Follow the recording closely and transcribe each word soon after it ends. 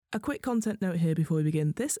A quick content note here before we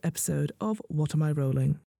begin this episode of What Am I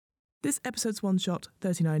Rolling? This episode's one-shot,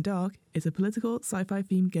 39 Dark, is a political sci-fi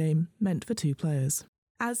themed game meant for 2 players.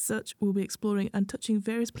 As such, we'll be exploring and touching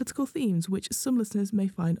various political themes which some listeners may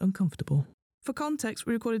find uncomfortable. For context,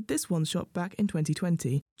 we recorded this one-shot back in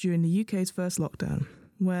 2020, during the UK's first lockdown,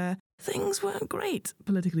 where things weren't great,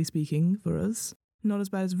 politically speaking, for us. Not as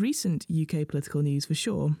bad as recent UK political news for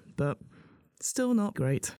sure, but still not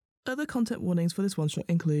great. Other content warnings for this one-shot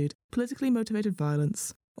include politically motivated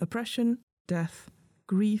violence, oppression, death,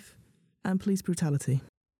 grief, and police brutality.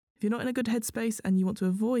 If you're not in a good headspace and you want to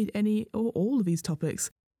avoid any or all of these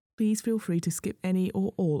topics, please feel free to skip any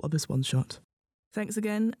or all of this one-shot. Thanks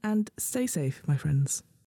again, and stay safe, my friends.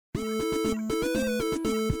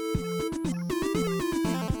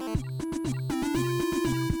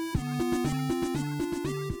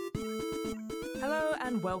 Hello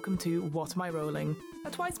and welcome to What Am I Rolling, a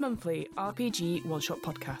twice-monthly RPG one-shot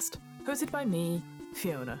podcast, hosted by me,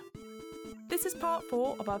 Fiona. This is part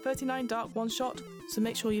 4 of our 39 Dark one-shot, so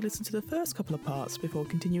make sure you listen to the first couple of parts before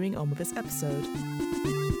continuing on with this episode.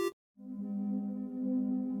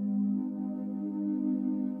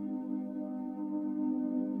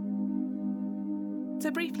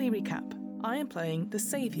 To briefly recap, I am playing the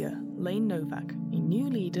Saviour, Lane Novak, a new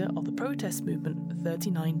leader of the protest movement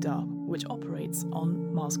 39 Dark, which operates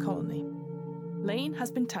on Mars Colony. Lane has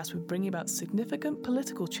been tasked with bringing about significant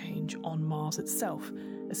political change on Mars itself,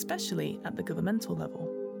 especially at the governmental level.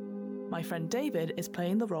 My friend David is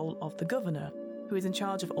playing the role of the Governor, who is in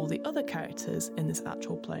charge of all the other characters in this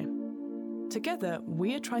actual play. Together,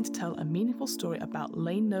 we are trying to tell a meaningful story about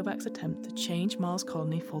Lane Novak's attempt to change Mars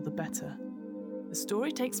Colony for the better. The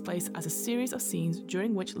story takes place as a series of scenes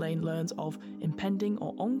during which Lane learns of impending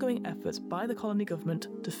or ongoing efforts by the colony government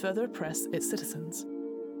to further oppress its citizens.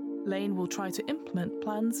 Lane will try to implement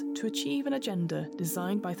plans to achieve an agenda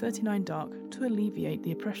designed by 39 Dark to alleviate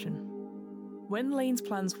the oppression. When Lane's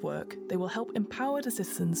plans work, they will help empower the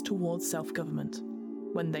citizens towards self-government.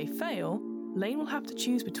 When they fail, Lane will have to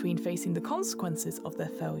choose between facing the consequences of their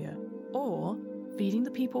failure or feeding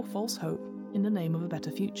the people false hope in the name of a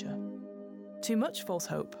better future. Too much false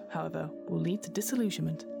hope, however, will lead to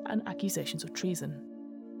disillusionment and accusations of treason.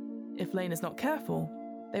 If Lane is not careful,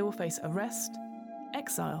 they will face arrest,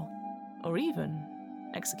 exile, or even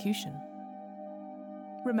execution.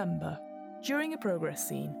 Remember, during a progress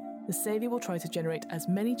scene, the Saviour will try to generate as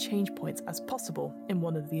many change points as possible in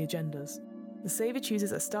one of the agendas. The Saviour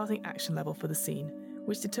chooses a starting action level for the scene,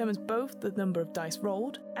 which determines both the number of dice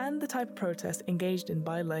rolled and the type of protest engaged in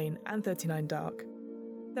by Lane and 39 Dark.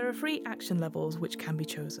 There are 3 action levels which can be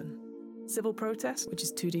chosen: civil protest, which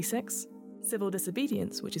is 2d6, civil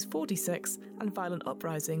disobedience, which is 4d6, and violent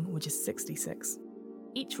uprising, which is 6d6.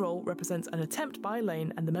 Each roll represents an attempt by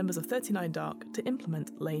Lane and the members of 39 Dark to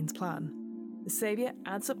implement Lane's plan. The Saviour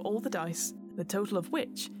adds up all the dice, the total of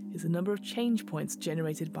which is the number of change points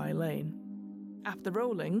generated by Lane. After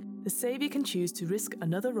rolling, the Saviour can choose to risk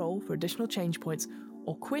another roll for additional change points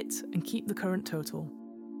or quit and keep the current total.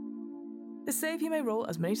 The Saviour may roll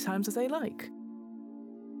as many times as they like.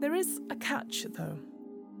 There is a catch, though.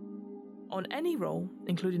 On any roll,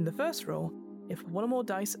 including the first roll, if one or more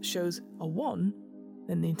dice shows a 1,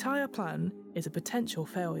 then the entire plan is a potential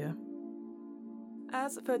failure.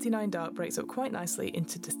 As 39 Dark breaks up quite nicely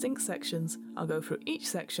into distinct sections, I'll go through each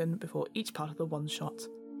section before each part of the one-shot.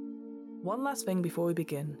 One last thing before we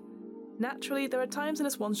begin. Naturally, there are times in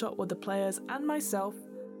this one-shot where the players and myself,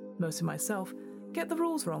 mostly myself, get the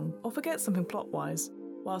rules wrong or forget something plot-wise.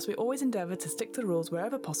 Whilst we always endeavour to stick to the rules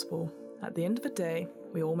wherever possible, at the end of the day,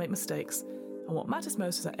 we all make mistakes, and what matters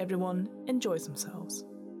most is that everyone enjoys themselves.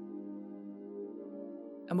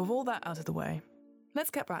 And with all that out of the way, let's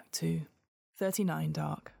get back to 39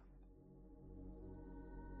 Dark.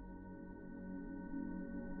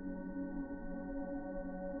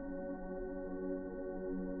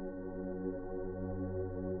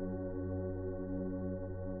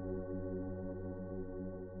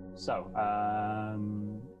 So,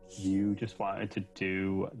 you just wanted to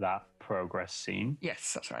do that progress scene.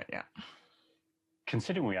 Yes, that's right, yeah.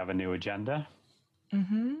 Considering we have a new agenda,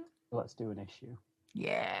 let's do an issue.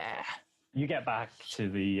 Yeah. You get back to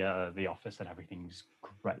the office and everything's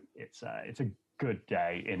great. It's a good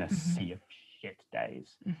day in a sea of shit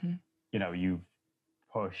days. You know, you've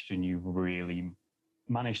pushed and you've really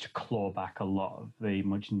managed to claw back a lot of the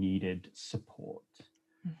much needed support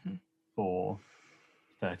for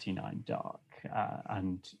 39 Dark,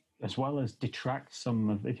 and as well as detract some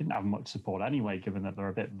of, they didn't have much support anyway, given that they're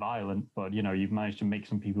a bit violent, but you know, you've managed to make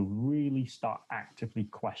some people really start actively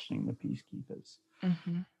questioning the peacekeepers.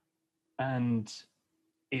 And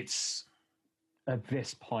it's at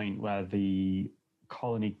this point where the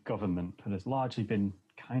colony government has largely been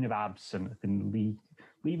kind of absent, has been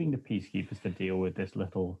leaving the peacekeepers to deal with this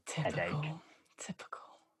little headache. Typical.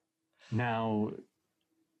 Now,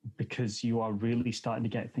 because you are really starting to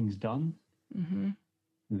get things done,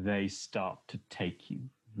 they start to take you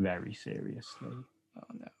very seriously.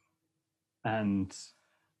 Oh, no. And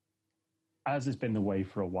as has been the way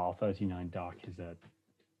for a while, 39 Dark is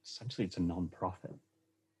essentially it's a non-profit.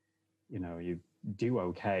 You know, you do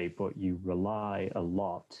okay, but you rely a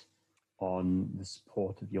lot on the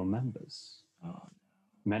support of your members. Oh, no.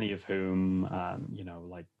 Many of whom, you know,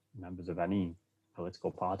 like members of any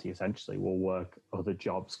political party, essentially will work other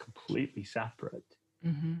jobs completely separate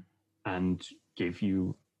and give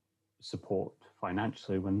you support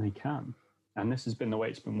financially when they can. And this has been the way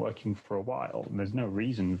it's been working for a while. And there's no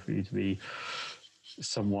reason for you to be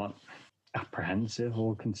somewhat apprehensive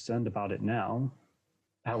or concerned about it now.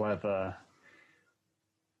 However,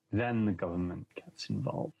 then the government gets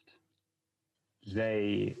involved.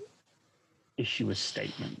 They issue a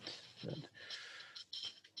statement that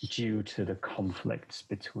due to the conflicts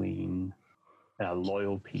between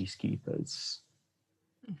loyal peacekeepers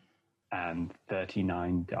and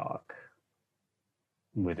 39 Dark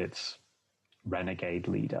with its renegade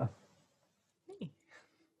leader,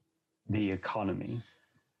 the economy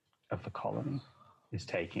of the colony is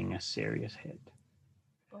taking a serious hit.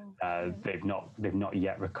 They've not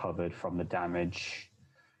yet recovered from the damage,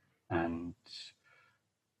 and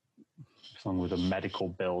along with the medical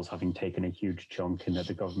bills having taken a huge chunk, and that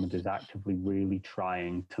the government is actively really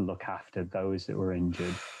trying to look after those that were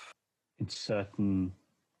injured in certain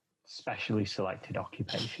specially selected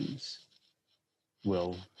occupations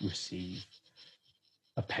will receive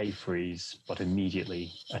a pay freeze, but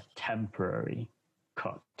immediately a temporary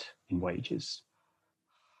cut in wages.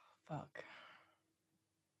 Fuck.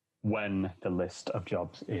 When the list of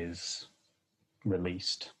jobs is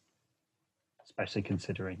released, especially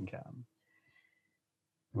considering,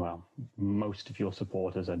 well, most of your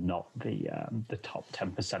supporters are not the top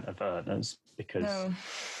 10% of earners because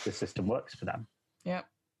the system works for them. Yep.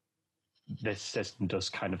 This system does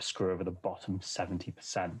kind of screw over the bottom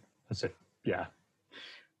 70%.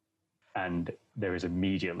 And there is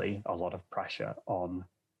immediately a lot of pressure on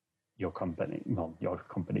your company,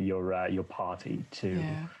 your party to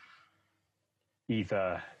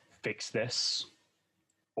either fix this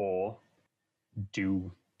or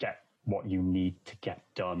do get what you need to get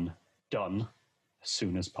done as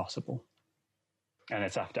soon as possible. And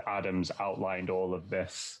it's after Adams outlined all of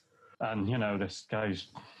this. And, you know, this guy's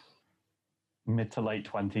mid to late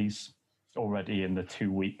 20s, already in the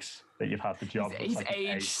 2 weeks that you've had the job. He's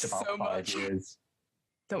aged about so 5 much. years.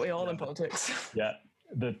 Don't we all in politics? Yeah.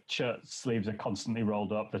 The shirt sleeves are constantly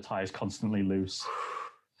rolled up. The tie is constantly loose.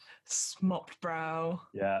 Smopped brow.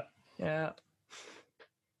 Yeah. Yeah.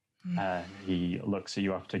 He looks at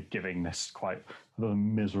you after giving this quite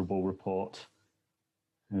miserable report.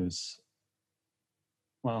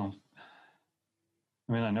 Well,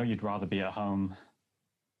 I mean, I know you'd rather be at home.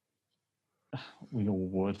 We all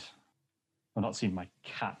would. I've not seen my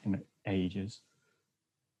cat in ages.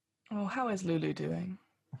 Oh, how is Lulu doing?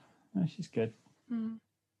 She's good.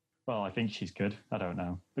 Well, I think she's good. I don't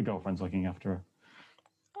know. The girlfriend's looking after her.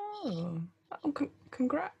 Oh,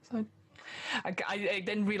 congrats. I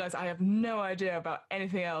then realised I have no idea about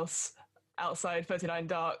anything else outside 39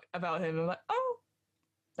 Dark about him. I'm like, oh,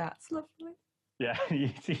 that's lovely. Yeah,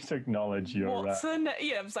 you need to acknowledge your... What's her name?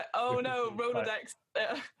 Yeah, I was like, oh no, Rolodex.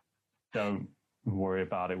 Don't worry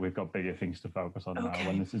about it. We've got bigger things to focus on now.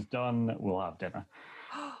 When this is done, we'll have dinner.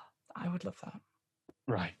 I would love that.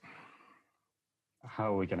 Right.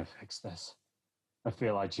 How are we going to fix this? I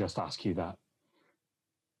feel I'd just ask you that.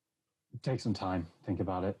 Take some time. Think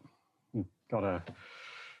about it. You've got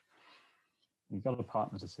a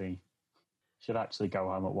partner to see. Should actually go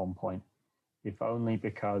home at one point. If only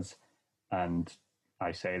because, and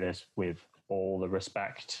I say this with all the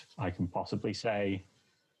respect I can possibly say,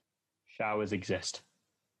 showers exist.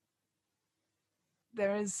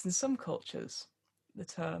 There is, in some cultures, the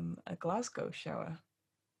term a Glasgow shower.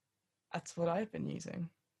 That's what I've been using.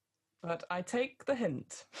 But I take the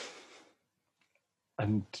hint.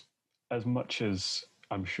 And as much as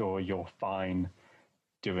I'm sure you're fine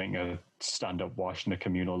doing a stand-up wash in a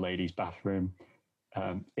communal ladies' bathroom,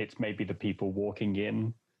 it's maybe the people walking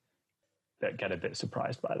in that get a bit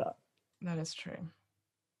surprised by that. That is true.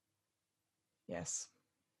 Yes.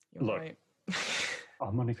 You're right.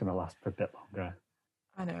 Our money's going to last for a bit longer.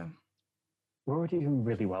 I know. We're already doing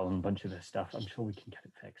really well on a bunch of this stuff. I'm sure we can get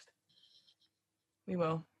it fixed. We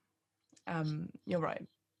will. You're right.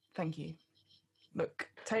 Thank you. Look,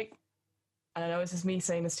 take and I know this is me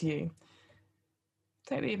saying this to you,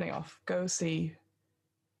 take the evening off, go see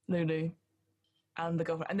Lulu and the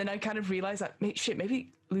girlfriend. And then I kind of realized that,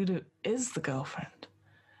 maybe Lulu is the girlfriend.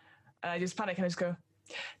 And I just panic and I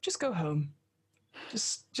just go home.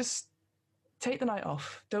 Just take the night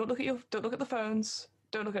off. Don't look at the phones.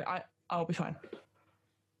 Don't look at I'll be fine.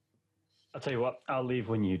 I'll tell you what, I'll leave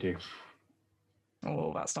when you do.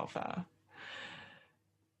 Oh, that's not fair.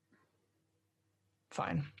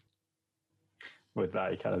 Fine. With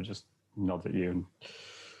that, he kind of just nods at you and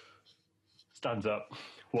stands up,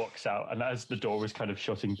 walks out, and as the door is kind of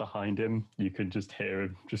shutting behind him, you can just hear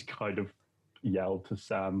him just kind of yell to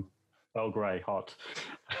Sam, "Earl Grey, hot,"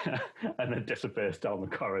 and then disappears down the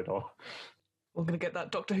corridor. We're going to get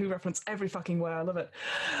that Doctor Who reference every fucking way. I love it.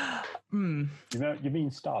 You mean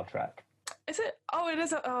Star Trek? Is it? Oh, it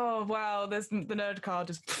is. Oh, wow. There's the nerd card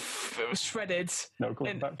just shredded. No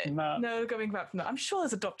going back from that. No going back from that. I'm sure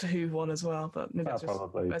there's a Doctor Who one as well, but maybe that's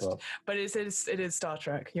probably. But it is Star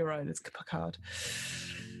Trek. You're right. It's Picard.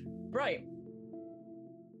 Right.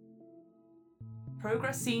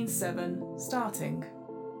 Progress Scene 7 starting.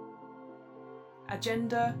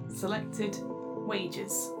 Agenda selected.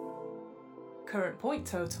 Wages. Current point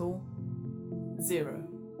total 0.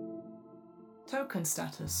 Token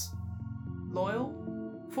status. Loyal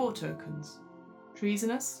 4 tokens.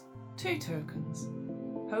 Treasonous 2 tokens.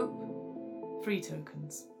 Hope 3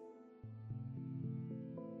 tokens.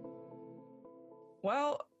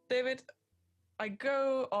 Well, David, I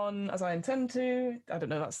go on as I intend to. I don't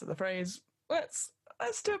know if that's the phrase. Let's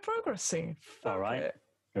do a progress scene. All right.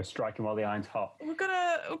 You're striking while the iron's hot. We've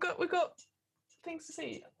got things to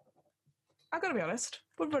see. I've got to be honest,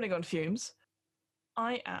 we're running on fumes.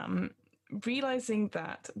 I am realizing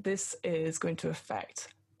that this is going to affect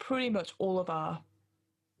pretty much all of our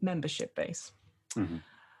membership base. Mm-hmm.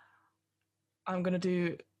 I'm going to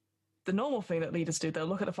do the normal thing that leaders do. They'll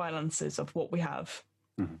look at the finances of what we have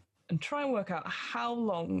and try and work out how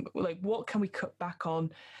long, like what can we cut back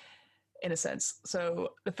on in a sense.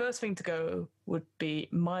 So the first thing to go would be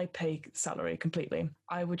my pay salary completely.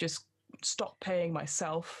 I would just stop paying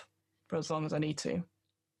myself for as long as I need to.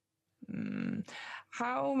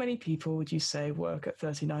 How many people would you say work at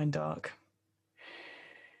 39 Dark?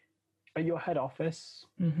 At your head office,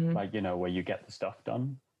 like, where you get the stuff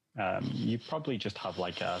done, you probably just have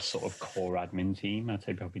like a sort of core admin team. I'd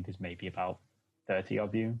say probably there's maybe about 30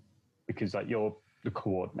 of you, because like you're the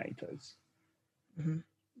coordinators.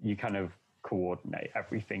 You kind of coordinate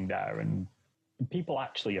everything there, and people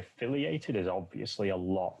actually affiliated is obviously a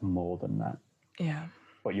lot more than that. Yeah.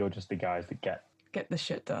 But you're just the guys that get the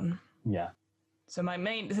shit done. Yeah. So my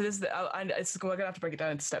main, so this is we're gonna have to break it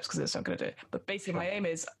down into steps because it's not gonna do it. But basically, my aim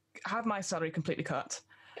is have my salary completely cut.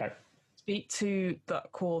 Okay. Speak to the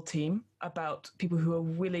core team about people who are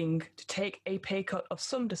willing to take a pay cut of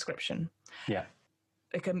some description. Yeah.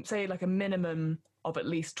 They can say like a minimum of at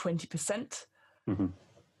least 20%,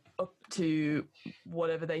 up to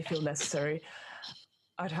whatever they feel necessary.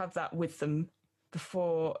 I'd have that with them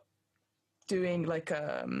before doing like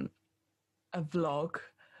a vlog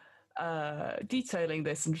detailing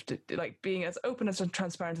this and like being as open as and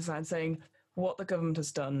transparent as I am, saying what the government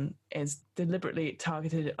has done is deliberately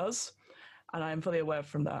targeted us, and I'm fully aware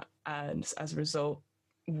from that. And as a result,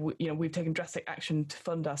 we've taken drastic action to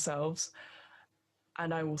fund ourselves.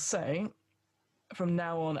 And I will say, from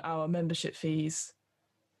now on, our membership fees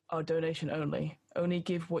are donation only. Only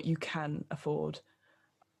give what you can afford,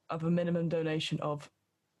 of a minimum donation of,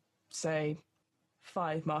 say,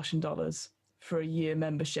 $5 Martian for a year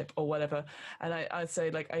membership or whatever. And I'd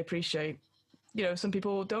say, like, I appreciate, some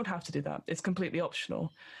people don't have to do that. It's completely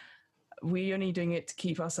optional. We're only doing it to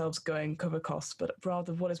keep ourselves going, cover costs, but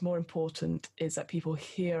rather what is more important is that people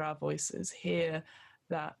hear our voices, hear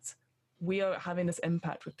that we are having this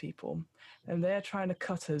impact with people, and they're trying to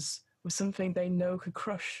cut us with something they know could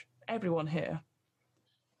crush everyone here.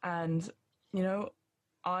 And,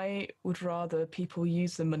 I would rather people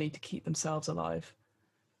use the money to keep themselves alive.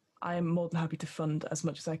 I am more than happy to fund as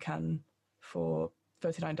much as I can for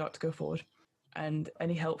 39 Dark to go forward. And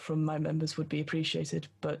any help from my members would be appreciated,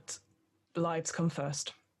 but lives come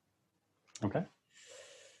first. Okay.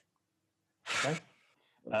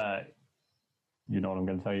 You know what I'm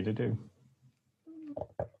going to tell you to do.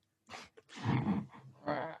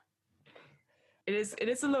 It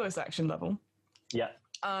is the lowest action level. Yeah.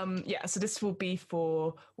 So this will be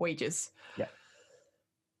for wages. Yeah.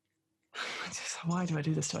 Why do I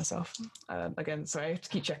do this to myself? Again, sorry, I have to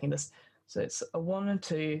keep checking this. So it's a 1 and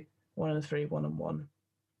 2, 1 and 3, 1 and 1,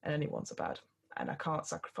 and any ones are bad. And I can't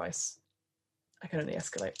sacrifice. I can only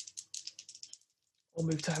escalate or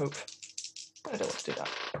move to hope. I don't want to do that.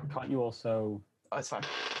 Can't you also... Oh, it's fine.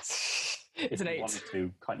 If It's an you 8. wanted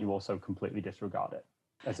to, can't you also completely disregard it?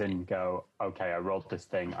 As in go, okay, I rolled this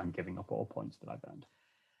thing, I'm giving up all points that I've earned.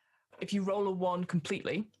 If you roll a 1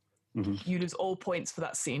 completely, you lose all points for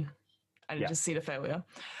that scene, and you just see the failure.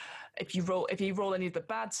 If you roll any of the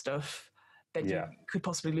bad stuff, then you could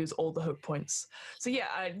possibly lose all the hope points. So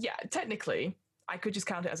technically, I could just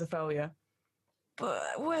count it as a failure. But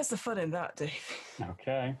where's the fun in that, Dave?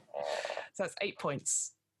 Okay. So that's 8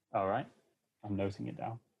 points. All right. I'm noting it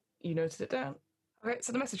down. You noted it down. Okay,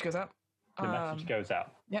 so the message goes out. The message goes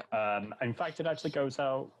out. Yep. In fact, it actually goes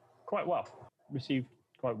out quite well. Received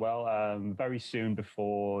quite well. Very soon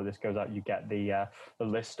before this goes out, you get the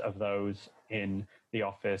list of those in the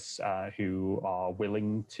office who are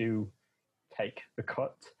willing to take the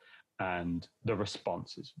cut, and the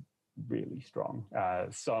response is really strong.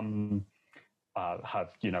 Some have,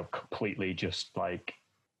 completely just like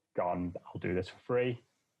gone, I'll do this for free.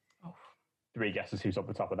 3 guesses who's up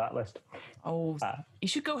the top of that list. He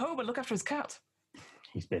should go home and look after his cat.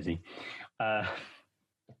 He's busy.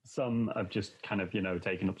 Some have just kind of,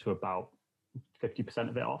 taken up to about 50%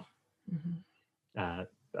 of it off.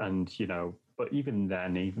 But even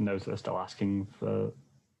then, even those that are still asking for,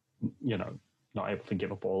 not able to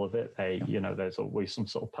give up all of it, there's always some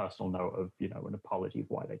sort of personal note of, an apology of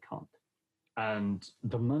why they can't. And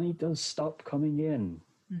the money does stop coming in.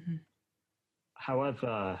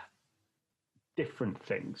 However, different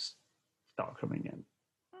things start coming in.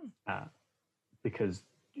 Because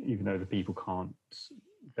even though the people can't,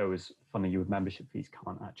 those funding you with membership fees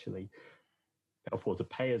can't actually afford to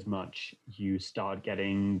pay as much, you start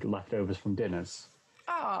getting leftovers from dinners.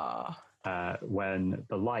 When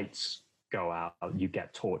the lights go out, you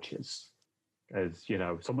get torches. As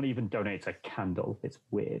someone even donates a candle. It's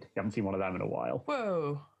weird. You haven't seen one of them in a while.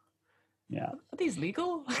 Whoa. Yeah. Are these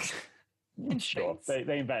legal? Sure.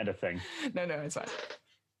 They invented a thing. No, it's fine.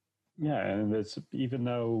 Yeah, and there's, even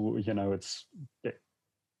though, it's a bit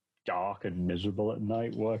dark and miserable at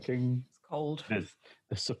night working. It's cold.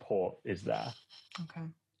 The support is there. Okay.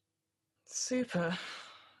 Super.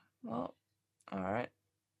 Well, all right.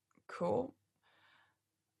 Cool.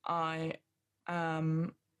 I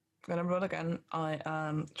am going to roll again. I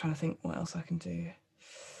am trying to think what else I can do.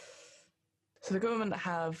 So the government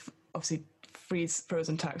have obviously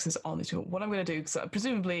frozen taxes on these people. What I'm going to do, so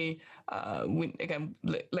presumably,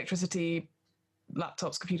 electricity,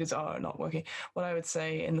 laptops, computers are not working. What I would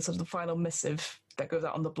say in the sort of the final missive that goes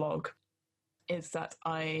out on the blog is that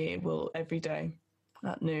I will every day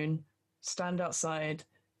at noon stand outside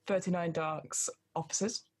 39 Dark's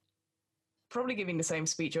offices, probably giving the same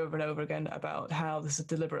speech over and over again about how this is a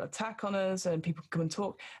deliberate attack on us and people can come and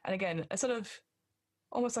talk. And again, a sort of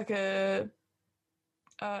almost like a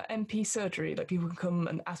MP surgery, like people can come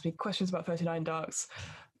and ask me questions about 39 Dark's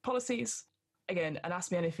policies, again, and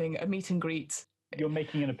ask me anything, a meet and greet. You're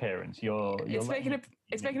making an appearance. It's making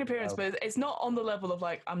an appearance, but it's not on the level of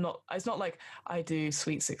like it's not like I do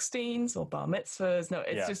sweet 16s or bar mitzvahs. No,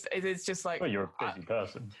 it's just like, well, you're a busy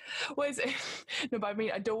person. Well, no, but I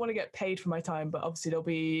mean, I don't want to get paid for my time, but obviously there'll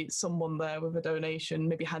be someone there with a donation,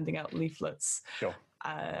 maybe handing out leaflets. Sure.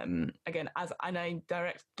 Again,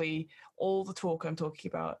 all the talk I'm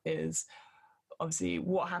talking about is obviously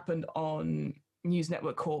what happened on News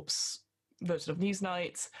Network Corp's version of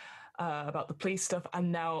Newsnight, about the police stuff,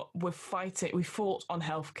 and now we fought on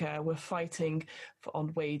healthcare, we're fighting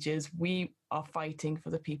on wages, we are fighting for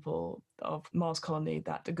the people of Mars Colony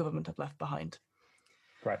that the government have left behind.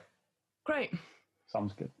 Great.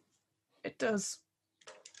 Sounds good. It does.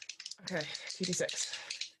 Okay, 2d6.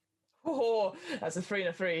 Oh, that's a 3 and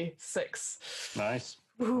a 3, 6. Nice.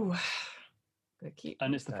 Ooh.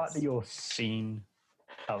 And it's the fact that you're seen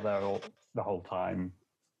out there the whole time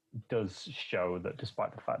does show that,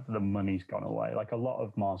 despite the fact that the money's gone away, like a lot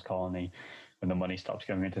of Mars Colony, when the money stops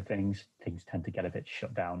going into things tend to get a bit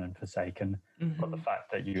shut down and forsaken. But the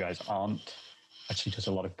fact that you guys aren't actually does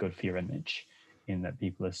a lot of good for your image, in that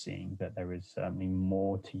people are seeing that there is certainly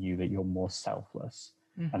more to you, that you're more selfless,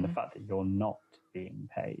 and the fact that you're not being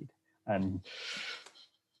paid. And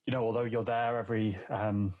although you're there every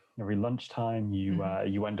lunchtime,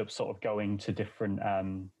 you end up sort of going to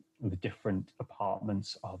the different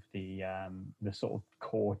apartments of the sort of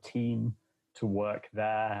core team to work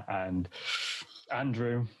there. And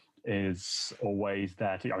Andrew is always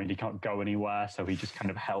there he can't go anywhere, so he just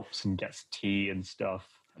kind of helps and gets tea and stuff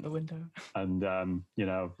at the window. And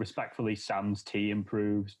respectfully, Sam's tea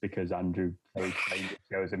improves because Andrew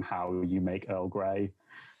shows him how you make Earl Grey.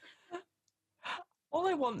 All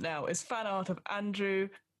I want now is fan art of Andrew,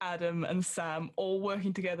 Adam, and Sam all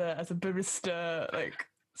working together as a barista, like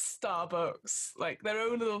Starbucks, like their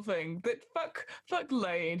own little thing. That fuck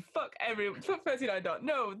Lane, fuck everyone, fuck 39 Dot.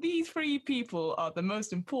 No, these three people are the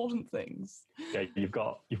most important things. Yeah, you've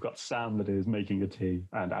got Sam that is making a tea,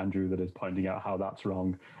 and Andrew that is pointing out how that's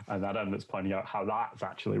wrong, and Adam that's pointing out how that's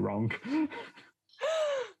actually wrong.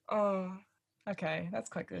 Oh, okay, that's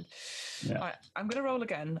quite good. Yeah. All right, I'm gonna roll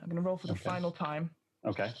again. I'm gonna roll for the final time.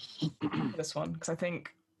 Okay. For this one, because I think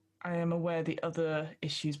I am aware the other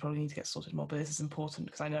issues probably need to get sorted more, but this is important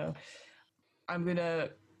because I know I'm going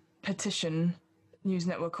to petition News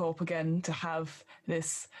Network Corp again to have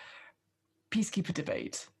this peacekeeper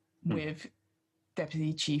debate with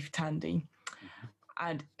Deputy Chief Tandy.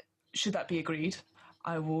 And should that be agreed,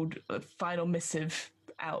 I would final missive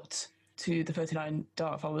out to the 39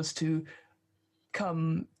 Dark Followers to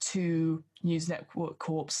come to News Network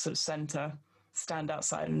Corp's sort of centre, stand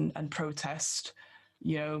outside and protest,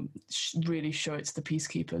 really show it to the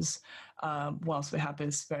peacekeepers whilst we have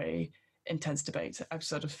this very intense debate. I've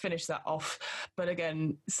sort of finished that off, but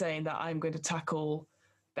again, saying that I'm going to tackle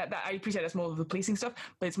that I appreciate that's more of the policing stuff,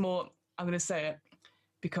 but it's more, I'm going to say it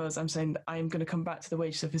because I'm saying that I'm going to come back to the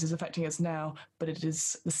wage stuff. This is affecting us now, but it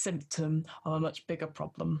is the symptom of a much bigger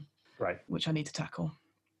problem, right? Which I need to tackle.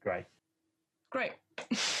 Great.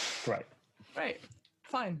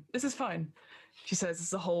 Fine. This is fine. She says as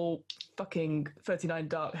the whole fucking 39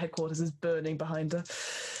 Dark headquarters is burning behind her.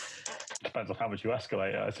 Depends on how much you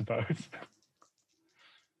escalate it, I suppose.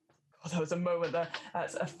 Oh, there was a moment there.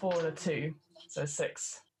 That's a 4 and a 2, so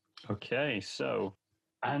 6. Okay, so,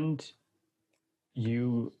 and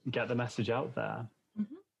you get the message out there.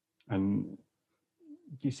 Mm-hmm. And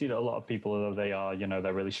you see that a lot of people, although they are,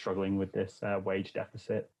 they're really struggling with this wage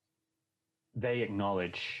deficit, they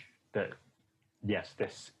acknowledge that, yes,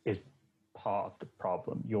 this is part of the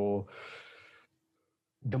problem.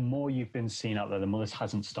 The more you've been seen out there, the more this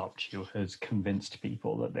hasn't stopped you, has convinced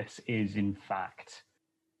people that this is, in fact,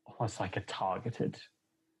 almost like a targeted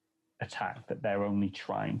attack, that they're only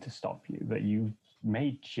trying to stop you, that you've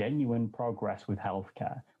made genuine progress with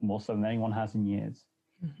healthcare, more so than anyone has in years.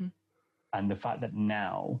 Mm-hmm. And the fact that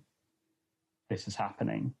now this is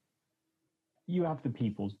happening, you have the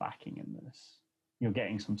people's backing in this. You're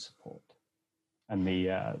getting some support. And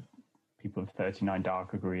the people of 39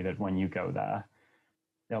 Dark agree that when you go there,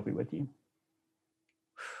 they'll be with you.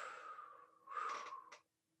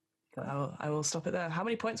 I will stop it there. How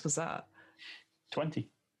many points was that? 20.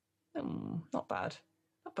 Not bad.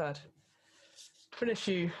 For an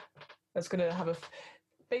issue that's going to have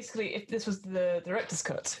basically, if this was the director's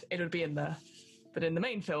cut, it would be in there. But in the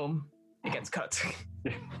main film, it gets cut.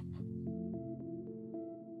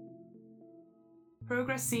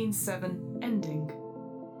 Progress Scene 7 ending.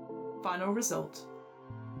 Final result.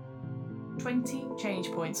 20 change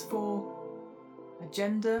points for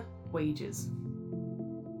agenda wages.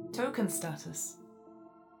 Token status.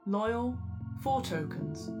 Loyal 4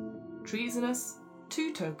 tokens. Treasonous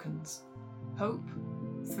 2 tokens. Hope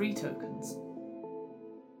 3 tokens.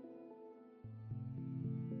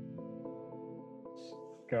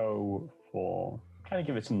 Go for kind of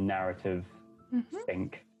give it some narrative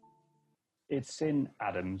think. It's in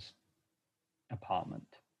Adam's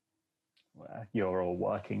apartment where you're all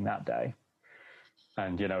working that day.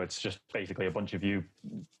 And, it's just basically a bunch of you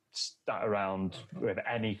sat around with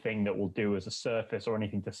anything that will do as a surface or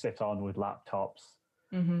anything to sit on with laptops.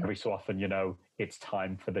 Mm-hmm. Every so often, it's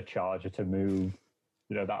time for the charger to move,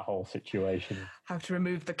 that whole situation. Have to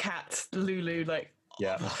remove the cat, Lulu,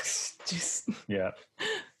 yeah. Just... Yeah.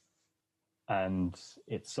 And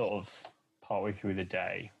it's sort of partway through the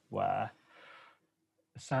day where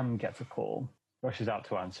Sam gets a call, rushes out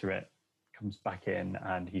to answer it, comes back in,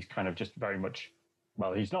 and he's kind of just very much,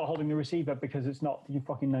 well, he's not holding the receiver because it's not the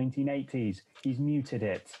fucking 1980s. He's muted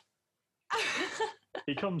it.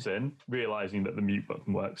 He comes in, realizing that the mute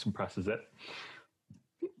button works, and presses it.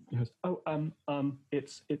 He goes,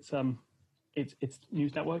 it's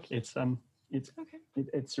News Network. It's okay.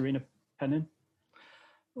 It's Serena Pennon.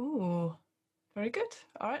 Ooh, very good.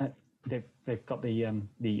 All right. They've got the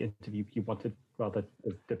interview you wanted, rather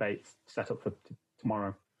the debate set up for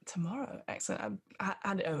tomorrow. Tomorrow, excellent.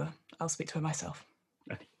 Hand it over. I'll speak to her myself.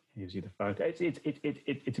 He gives you the phone.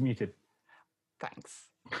 It's muted. Thanks.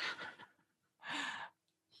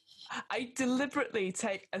 I deliberately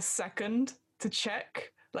take a second to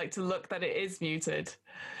check, to look that it is muted,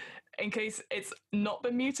 in case it's not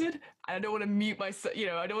been muted. And I don't want to mute myself.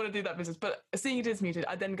 I don't want to do that business. But seeing it is muted,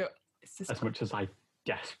 I then go. Is this as much as I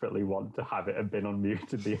desperately want to have it have been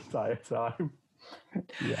unmuted the entire time.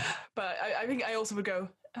 Yeah. But I think I also would go,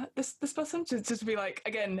 this person, just to be like,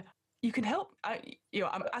 again, you can help.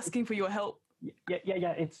 I'm asking for your help.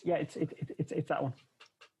 Yeah. It's that one.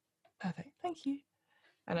 Perfect. Thank you.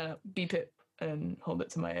 And I'll beep it and hold it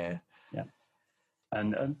to my ear. Yeah.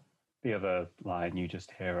 And the other line, you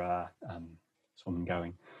just hear someone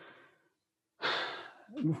going,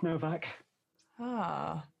 Miss Novak.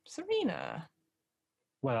 Ah, Serena.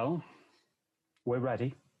 Well, we're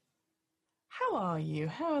ready. How are you?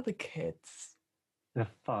 How are the kids? They're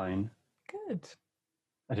fine. Good.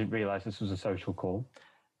 I didn't realise this was a social call.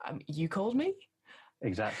 You called me?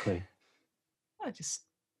 Exactly. I just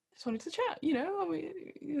wanted to chat, you know,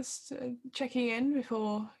 just checking in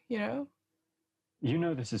before, you know. You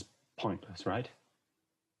know this is pointless, right?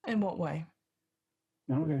 In what way?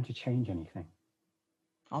 You're not going to change anything.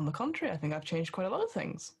 On the contrary, I think I've changed quite a lot of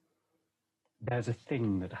things. There's a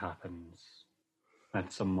thing that happens when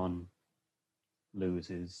someone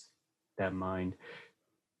loses their mind.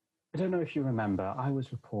 I don't know if you remember, I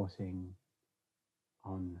was reporting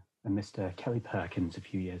on a Mr. Kelly Perkins a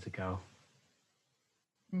few years ago.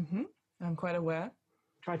 Mm-hmm. I'm quite aware.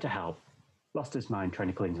 Tried to help. Lost his mind trying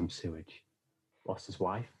to clean some sewage. Lost his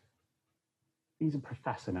wife. He's a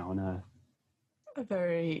professor now on Earth. A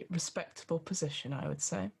very respectable position, I would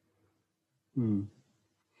say.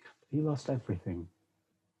 He lost everything.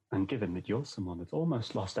 And given that you're someone that's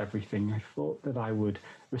almost lost everything, I thought that I would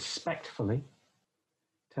respectfully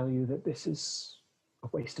tell you that this is a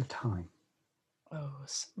waste of time. Oh,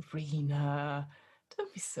 Serena,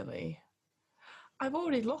 don't be silly. I've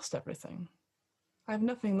already lost everything. I have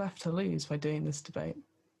nothing left to lose by doing this debate.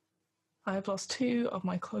 I have lost 2 of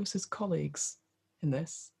my closest colleagues in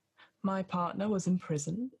this. My partner was in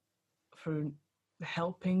prison for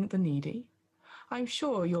helping the needy. I'm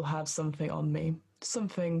sure you'll have something on me,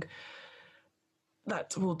 something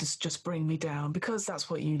that will just bring me down, because that's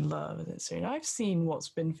what you love, isn't it, Serena? I've seen what's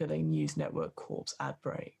been filling News Network Corp's ad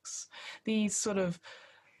breaks. These sort of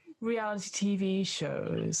reality TV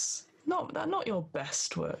shows. Not your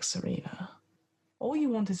best work, Serena. All you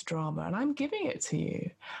want is drama, and I'm giving it to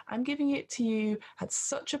you. I'm giving it to you at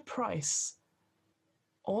such a price.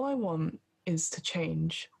 All I want is to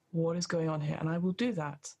change what is going on here, and I will do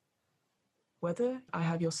that, whether I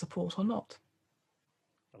have your support or not.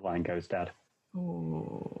 The line goes dead.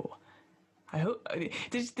 Oh, I hope.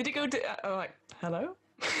 Did it go to? Like, hello?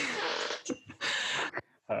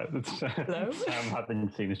 Hello? Sam, having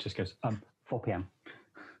seen this, just goes, 4 p.m.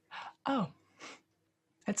 Oh,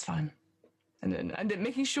 it's fine. And then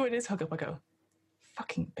making sure it is hug up, I go,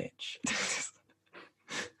 fucking bitch.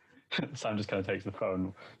 Sam just kind of takes the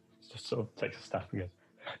phone, just sort of takes a step and goes,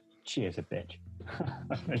 she is a bitch.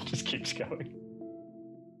 And just keeps going.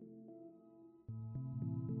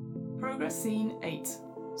 Progress scene 8.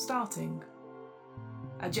 Starting.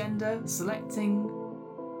 Agenda selecting.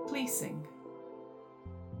 Policing.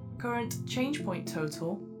 Current change point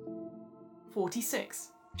total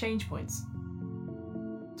 46 change points.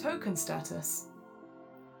 Token status.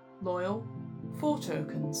 Loyal 4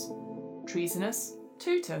 tokens. Treasonous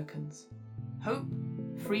 2 tokens. Hope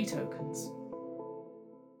 3 tokens.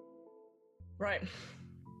 Right.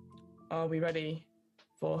 Are we ready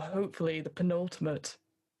for hopefully the penultimate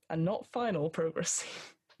and not final progress?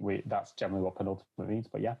 That's generally what penultimate means,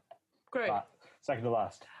 but yeah. Great. Second to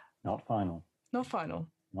last. Not final. Not final.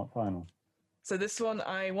 Not final. So this one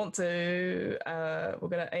I want to, we're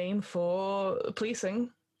going to aim for policing.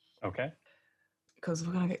 Okay. Because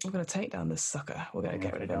we're gonna take down this sucker. We're gonna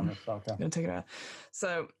get rid of him. We're gonna take it out.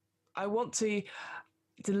 So I want to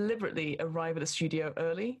deliberately arrive at the studio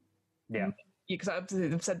early. Yeah. Because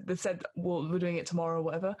they've said well, we're doing it tomorrow or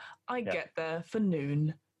whatever. I get there for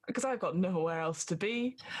noon because I've got nowhere else to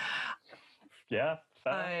be. Yeah.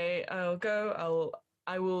 Fair.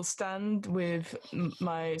 I will stand with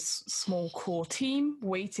my small core team,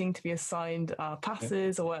 waiting to be assigned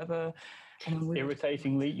passes or whatever.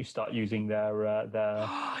 Irritatingly, you start using their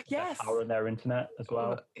yes. power and their internet as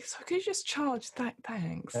well. So could you just charge that?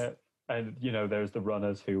 Thanks. And there's the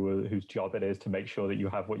runners whose job it is to make sure that you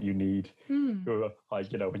have what you need. Who are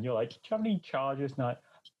like, when you're like, do you have any charges? And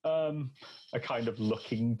are kind of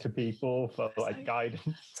looking to people for guidance.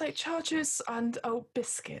 It's like charges and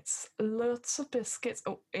biscuits, lots of biscuits.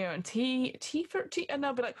 And tea for tea. And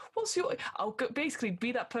I'll be like, what's your? I'll basically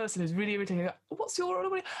be that person who's really irritating. Like, what's your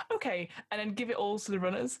order? Okay, and then give it all to the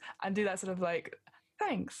runners and do that sort of like,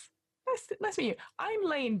 thanks. Nice to meet you. I'm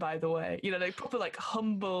Lane, by the way. Proper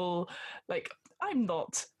humble. I'm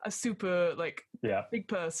not a super big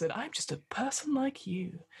person. I'm just a person like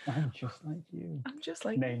you. I'm just like you. I'm just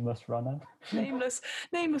like nameless runner. Nameless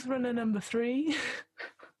runner number 3.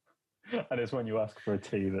 And it's when you ask for a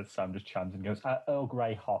tea that Sam just chants and goes, Earl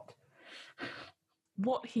Grey hot.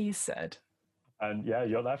 What he said. And yeah,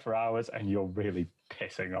 you're there for hours and you're really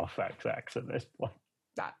pissing off XX at this point.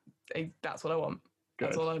 That that's what I want. Good.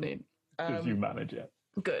 That's all I need. Because you manage it.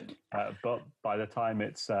 Good. But by the time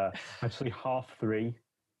it's actually 3:30,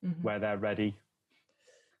 where they're ready,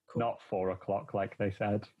 Cool. not 4:00 like they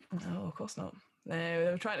said. No, of course not. No,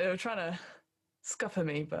 they were trying to scupper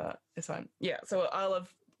me, but it's fine. Yeah, so I'll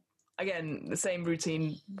have, again, the same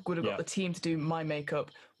routine. Would have got the team to do my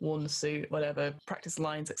makeup, worn the suit, whatever, practice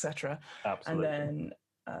lines, etc. Absolutely. And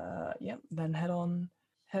then, then head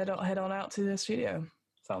on out to the studio.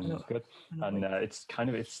 Sounds good. And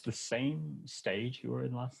it's the same stage you were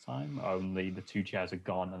in last time, only the 2 chairs are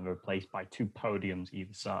gone and replaced by 2 podiums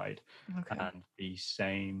either side. Okay. And the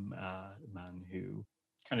same man who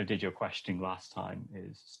kind of did your questioning last time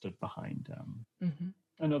is stood behind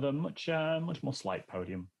another much more slight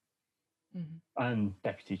podium. And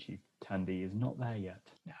Deputy Chief Tandy is not there yet.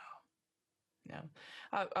 No.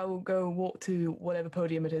 I will go walk to whatever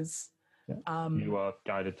podium it is. Yeah. You are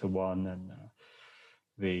guided to one, and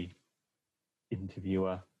the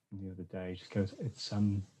interviewer the other day just goes, it's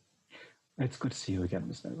good to see you again,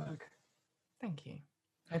 Miss Novak. Thank you.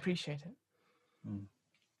 I appreciate it.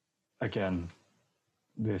 Again,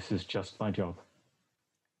 this is just my job.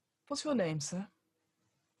 What's your name, sir?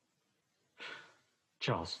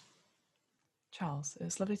 Charles. Charles,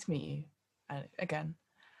 it's lovely to meet you. And again,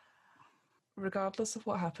 regardless of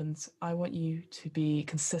what happens, I want you to be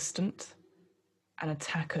consistent and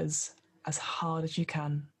attack us as hard as you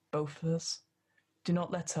can, both of us. Do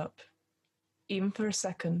not let up, even for a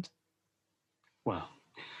second. Well,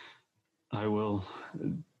 I will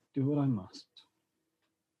do what I must.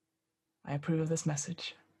 I approve of this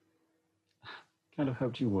message. Kind of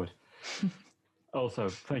hoped you would. Also,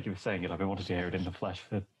 thank you for saying it. I've been wanting to hear it in the flesh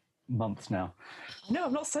for months now. No,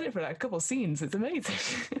 I've not said it for like a couple of scenes. It's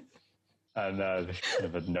amazing. And there's kind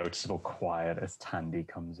of a noticeable quiet as Tandy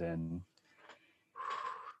comes in.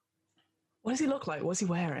 What does he look like? What's he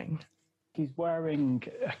wearing? He's wearing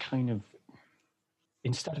a kind of...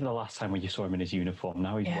 Instead of the last time when you saw him in his uniform,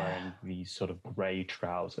 now he's wearing these sort of grey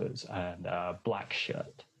trousers and a black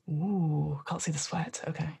shirt. Ooh, can't see the sweat.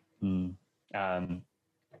 Okay.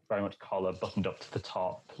 Very much collar buttoned up to the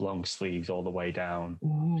top, long sleeves all the way down.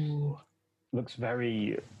 Ooh. Looks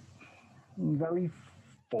very, very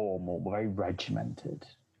formal, very regimented.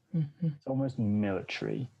 It's almost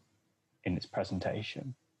military in its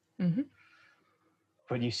presentation.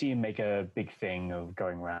 But you see him make a big thing of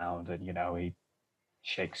going around, and he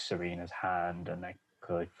shakes Serena's hand, and they're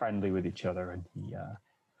clearly friendly with each other, and he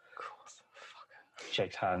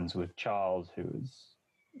shakes hands with Charles, who is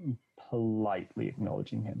politely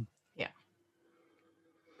acknowledging him. Yeah.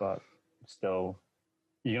 But still,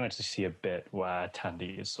 you can actually see a bit where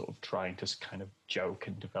Tandy is sort of trying to kind of joke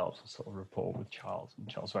and develop a sort of rapport with Charles, and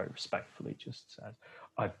Charles very respectfully just says,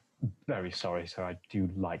 I'm very sorry, sir, I do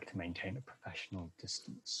like to maintain a professional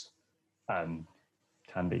distance. And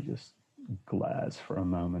Tandy just glares for a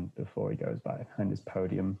moment before he goes back behind his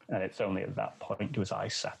podium, and it's only at that point do his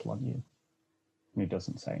eyes settle on you. And he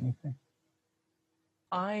doesn't say anything.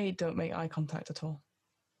 I don't make eye contact at all.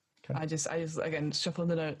 Okay. I just again shuffle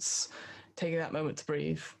the notes, taking that moment to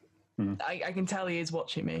breathe. I can tell he is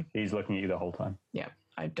watching me. He's looking at you the whole time. Yeah,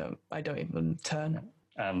 I don't even turn.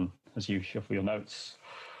 And as you shuffle your notes,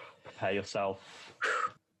 prepare yourself,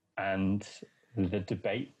 and the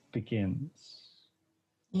debate begins.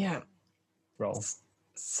 Yeah. Roll.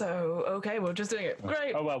 So, okay, we're just doing it.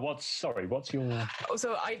 Great. Oh, well, what's your...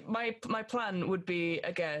 So my plan would be,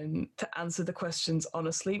 again, to answer the questions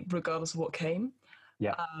honestly, regardless of what came.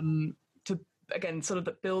 Yeah. To, again, sort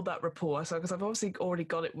of build that rapport. So, because I've obviously already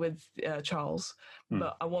got it with Charles,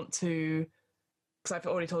 but I want to, because I've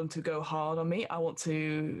already told him to go hard on me, I want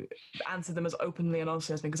to answer them as openly and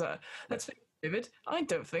honestly as me, because let's be vivid, I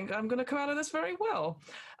don't think I'm going to come out of this very well,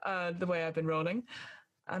 the way I've been rolling.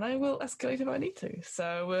 And I will escalate if I need to.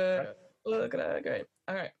 So we're gonna go.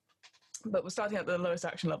 All right, but we're starting at the lowest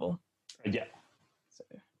action level. Yeah. So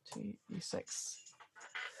 2d6.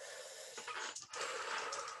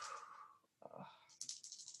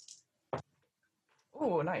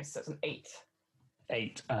 Oh, nice. That's an 8.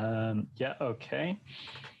 8. Yeah. Okay.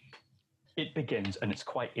 It begins, and it's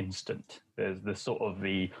quite instant. There's the sort of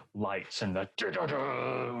the lights and the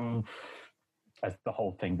as the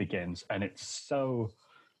whole thing begins, and it's so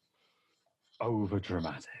over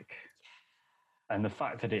dramatic, and the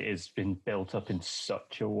fact that it has been built up in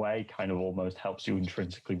such a way kind of almost helps you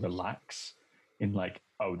intrinsically relax in like,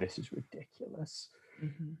 oh, this is ridiculous.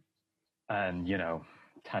 And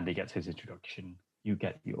Tandy gets his introduction, you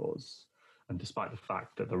get yours, and despite the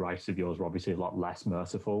fact that the rights of yours are obviously a lot less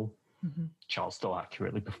merciful, Charles still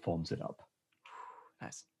accurately performs it up.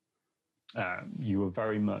 Nice. You were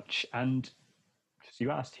very much, and Because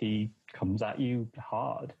you asked, he comes at you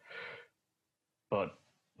hard, but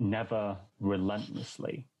never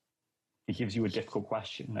relentlessly. He gives you a difficult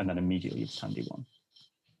question and then immediately it's Tandy one.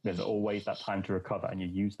 There's always that time to recover, and you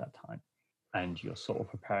use that time. And you're sort of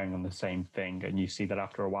preparing on the same thing, and you see that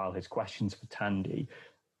after a while, his questions for Tandy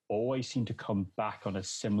always seem to come back on a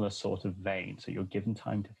similar sort of vein. So you're given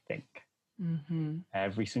time to think. Mm-hmm.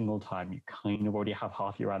 Every single time, you kind of already have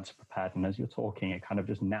half your answer prepared, and as you're talking, it kind of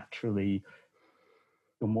just naturally,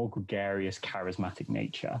 your more gregarious, charismatic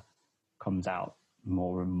nature comes out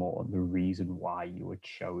more and more. The reason why you were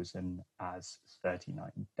chosen as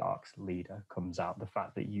 39 Dark's leader comes out. The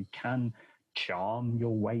fact that you can charm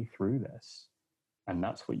your way through this, and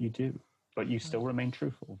that's what you do. But you still remain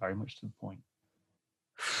truthful, very much to the point.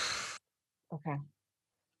 Okay.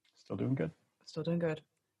 Still doing good. Still doing good.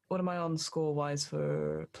 What am I on score-wise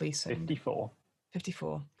for policing? 54.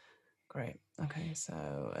 54. Great. Okay,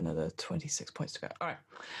 so another 26 points to go. All right.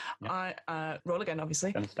 Yep. I roll again,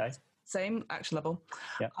 obviously. Gonna stay. Same action level.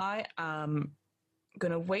 Yep. I am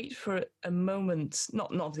going to wait for a moment,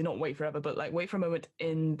 not obviously not wait forever, but like wait for a moment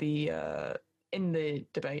in the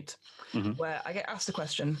debate where I get asked a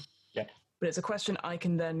question. Yep. But it's a question I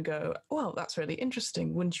can then go, well, that's really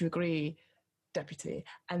interesting. Wouldn't you agree, Deputy?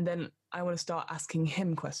 And then I want to start asking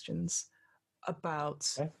him questions about,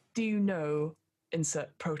 do you know,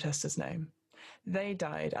 insert protester's name? They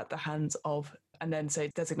died at the hands of, and then say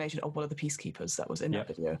designation of one of the peacekeepers that was in that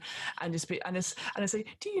video, and just be, and I say,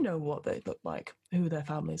 do you know what they look like, who their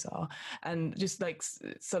families are, and just like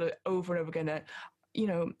sort of over and over again, you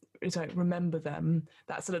know, it's like remember them.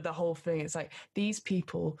 That's sort of the whole thing. It's like these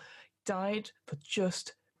people died for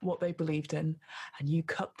just what they believed in, and you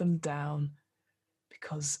cut them down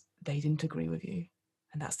because they didn't agree with you.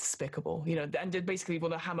 And that's despicable, you know, and basically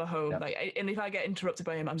want to hammer home. Like, and if I get interrupted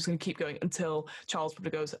by him, I'm just going to keep going until Charles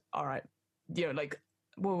probably goes, all right, you know, like,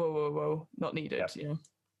 whoa, not needed, you know.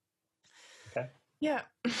 Okay. Yeah.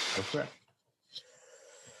 Go for it.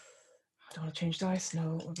 I don't want to change dice.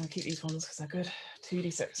 No, we're going to keep these ones because they're good.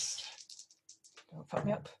 2d6. Don't fuck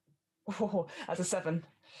me up. Oh, that's a 7.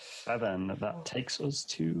 7. That takes us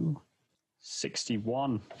to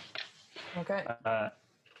 61. Okay.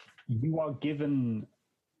 You are given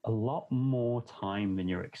a lot more time than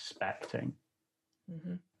you're expecting.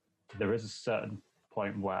 Mm-hmm. There is a certain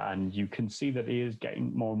point where, and you can see that he is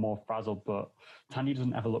getting more and more frazzled, but Tandy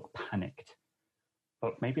doesn't ever look panicked.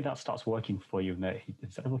 But maybe that starts working for you, and that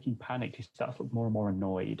instead of looking panicked, he starts to look more and more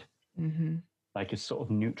annoyed. Mm-hmm. Like his sort of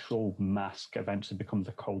neutral mask eventually becomes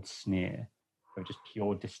a cold sneer, or just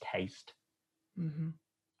pure distaste. Mm-hmm.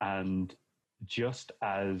 And just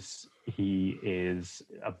as he is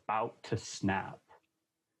about to snap,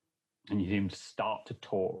 and you see him start to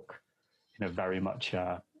talk in a very much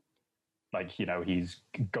like, you know, he's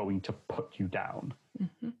going to put you down.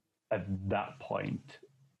 Mm-hmm. At that point,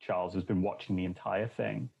 Charles has been watching the entire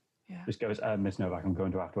thing. Yeah. Just goes, Ms. Novak, I'm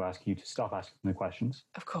going to have to ask you to stop asking the questions.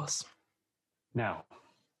 Of course. Now,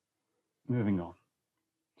 moving on.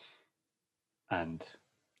 And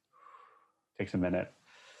takes a minute,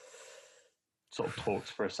 sort of talks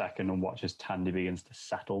for a second and watches Tandy begins to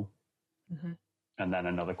settle. Mm-hmm. And then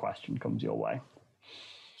another question comes your way.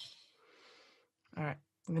 All right.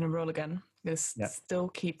 I'm going to roll again. I'm going to still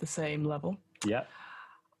keep the same level. Yeah.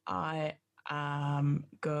 I am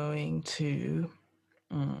going to...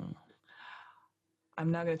 I'm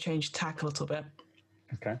now going to change tack a little bit.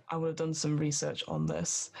 Okay. I would have done some research on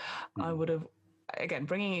this. I would have, again,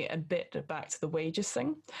 bringing it a bit back to the wages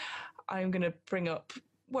thing. I'm going to bring up,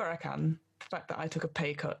 where I can, the fact that I took a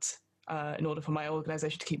pay cut in order for my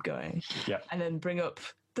organisation to keep going. Yeah. And then bring up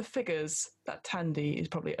the figures that Tandy is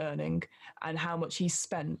probably earning and how much he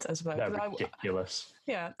spent as well. They're ridiculous.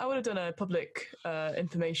 I would have done a public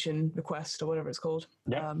information request or whatever it's called.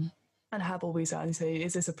 Yeah. And have all these out and say,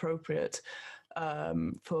 is this appropriate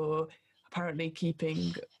for apparently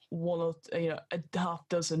keeping one or a half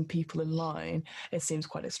dozen people in line? It seems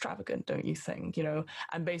quite extravagant, don't you think? You know,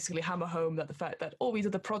 and basically hammer home that the fact that all these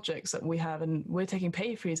other projects that we have and we're taking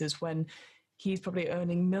pay freezes when he's probably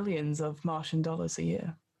earning millions of Martian dollars a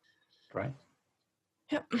year. Right.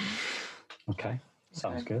 Yep. Okay.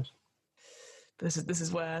 Sounds good. This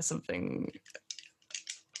is where something.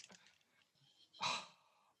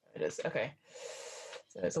 It is okay.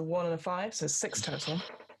 So it's a 1 and a 5, so 6 total.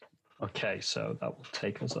 Okay, so that will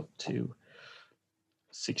take us up to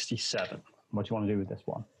 67. What do you want to do with this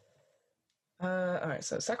one? All right,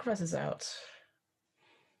 so sacrifice is out.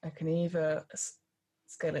 I can either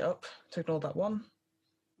scale it up to ignore that 1.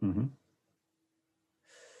 Mm-hmm.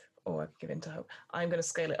 Or I can give in to hope. I'm going to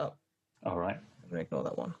scale it up. All right. I'm going to ignore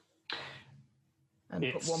that 1.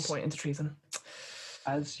 And put 1 point into treason.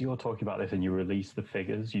 As you're talking about this and you release the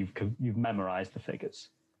figures, you've memorized the figures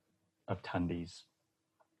of Tandy's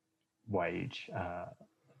wage.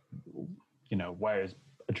 Where his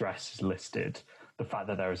address is listed, the fact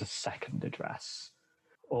that there is a second address,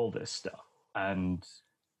 all this stuff. And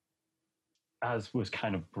as was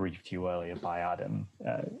kind of briefed to you earlier by Adam,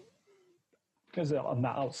 because on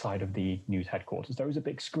that outside of the news headquarters, there is a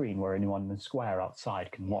big screen where anyone in the square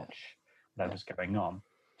outside can watch whatever's going on.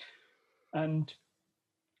 And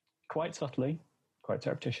quite subtly, quite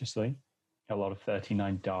surreptitiously, a lot of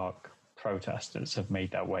 39 Dark protesters have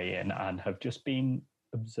made their way in and have just been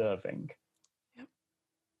observing. Yep.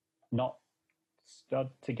 Not stood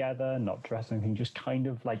together, not dressed anything, just kind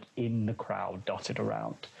of like in the crowd, dotted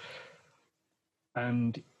around.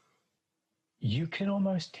 And you can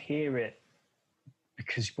almost hear it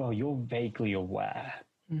because, well, you're vaguely aware.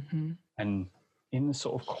 Mm-hmm. And in the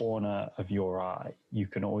sort of corner of your eye, you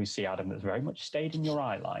can always see Adam that's very much stayed in your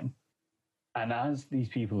eye line. And as these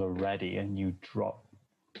people are ready and you drop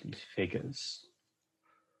these figures,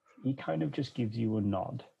 he kind of just gives you a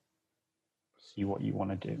nod. See what you want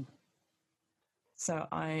to do. So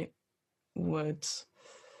I would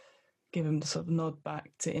give him the sort of nod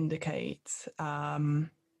back to indicate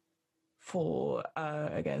for,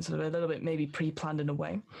 again, sort of a little bit maybe pre-planned in a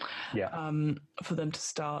way, for them to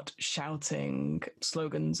start shouting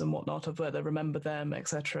slogans and whatnot of whether remember them,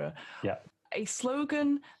 etc. Yeah. A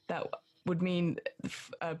slogan that would mean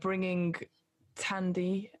bringing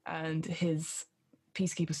Tandy and his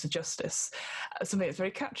peacekeepers to justice. Something that's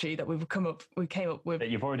very catchy that we came up with. That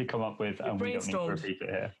you've already come up with, and we don't need to repeat it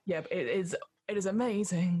here. Yeah, but it is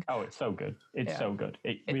amazing. Oh, it's so good. It's so good.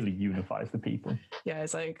 It really unifies the people. Yeah,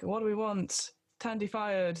 it's like, what do we want? Tandy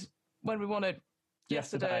fired when we want it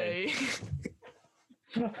yesterday.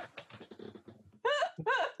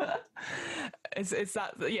 It's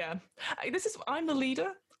that, yeah. I'm the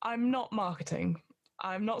leader. I'm not marketing.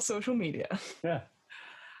 I'm not social media. Yeah.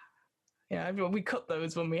 Yeah, we cut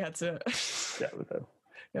those when we had to. Yeah, we did.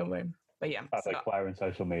 No way. But yeah. I think Claire in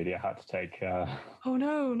social media had to take... Oh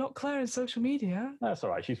no, not Claire in social media. That's all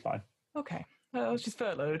right, she's fine. Okay. Oh, she's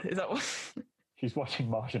furloughed. Is that what... She's watching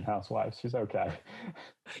Martian Housewives. She's okay.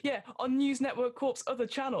 Yeah, on News Network Corp's other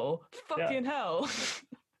channel. Fucking hell.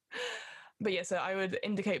 But yeah, so I would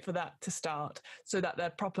indicate for that to start so that they're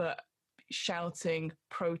proper shouting,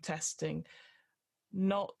 protesting,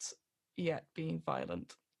 not yet being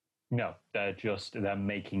violent. No, they're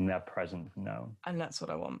making their presence known. And that's what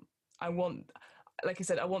I want. I want, like I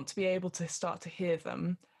said, I want to be able to start to hear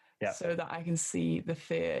them so that I can see the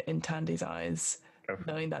fear in Tandy's eyes,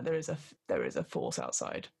 knowing that there is a force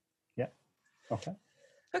outside. Yeah. Okay.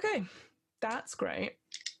 Okay. That's great.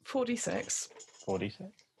 46. 46.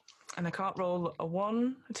 And I can't roll a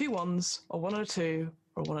 1, 2 1s, or 1 and a 2,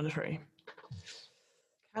 or 1 and a 3.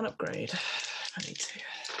 Can upgrade. I need to.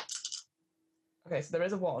 Okay, so there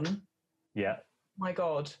is a 1. Yeah. My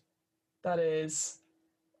God. That's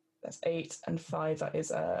 8 and 5. That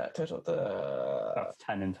is total. That's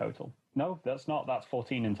 10 in total. No, that's not. That's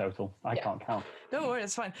 14 in total. I can't count. Don't worry,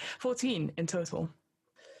 it's fine. 14 in total.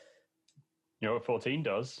 You know what 14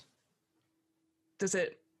 does? Does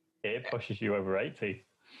it? It pushes you over 80.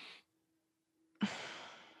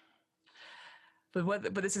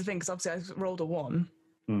 But this is the thing, because obviously I rolled a 1.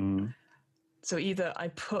 Mm-hmm. So either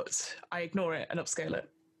I ignore it and upscale it,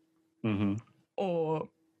 or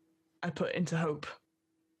I put into hope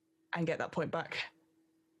and get that point back.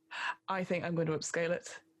 I think I'm going to upscale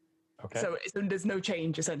it. Okay. So there's no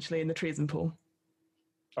change, essentially, in the treason pool.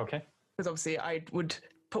 Okay. Because obviously I would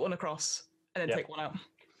put one across and then take one out.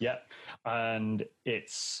 Yeah. And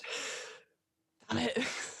it's... Damn it.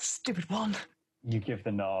 Stupid one. You give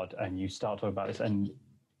the nod and you start talking about this, and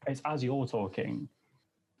it's as you're talking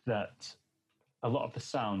that a lot of the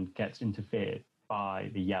sound gets interfered by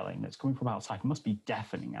the yelling that's coming from outside. It must be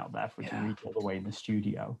deafening out there for it to reach all the way in the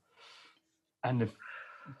studio. And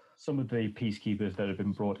some of the peacekeepers that have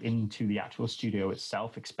been brought into the actual studio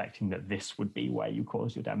itself, expecting that this would be where you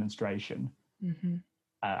cause your demonstration,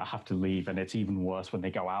 have to leave. And it's even worse when they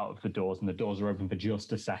go out of the doors and the doors are open for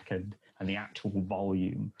just a second and the actual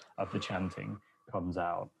volume of the chanting comes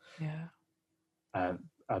out. Yeah.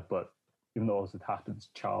 But even though this happens,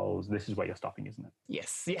 Charles, this is where you're stopping, isn't it?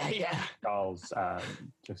 Yes. Yeah. Charles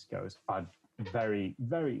just goes, I'm very,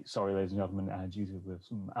 very sorry, ladies and gentlemen, due to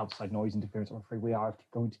some outside noise interference, I'm afraid we are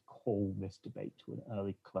going to call this debate to an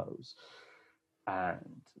early close.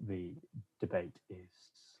 And the debate is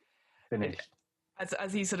finished.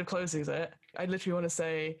 As he sort of closes it, I literally want to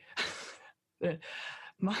say,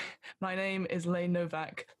 My name is Lane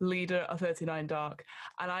Novak, leader of 39 Dark,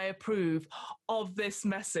 and I approve of this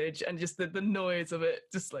message and just the noise of it.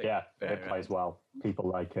 Just like, yeah, it plays well. People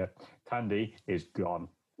like it. Tandy is gone.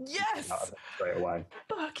 Yes! Straight away.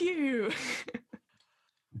 Fuck you!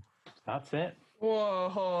 That's it.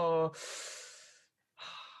 Whoa.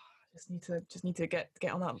 Just need to get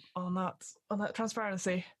on that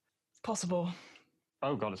transparency. It's possible.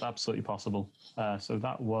 Oh god, it's absolutely possible. So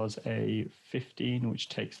that was a 15, which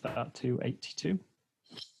takes that to 82.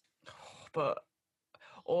 But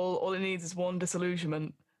all it needs is one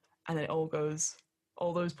disillusionment, and then all those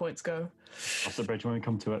points go. Off the bridge when we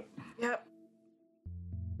come to it. Yep.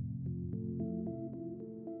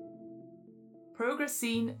 Progress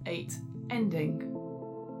scene 8, ending.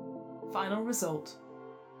 Final result.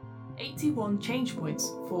 81 change points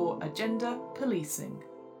for agenda policing.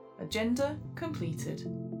 Agenda completed.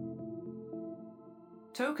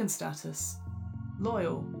 Token status.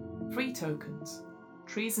 Loyal, 3 tokens.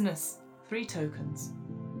 Treasonous, 3 tokens.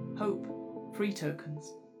 Hope, 3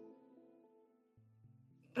 tokens.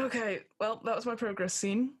 Okay, well, that was my progress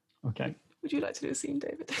scene. Okay. Would you like to do a scene,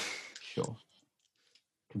 David? Sure.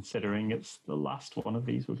 Considering it's the last one of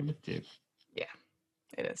these we're going to do. Yeah,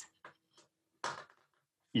 it is.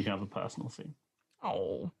 You can have a personal scene.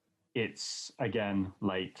 Oh. It's, again,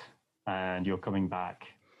 late, and you're coming back,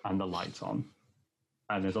 and the light's on.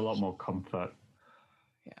 And there's a lot more comfort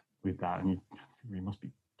with that, and you must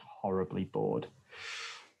be horribly bored.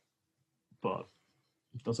 But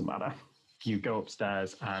it doesn't matter. You go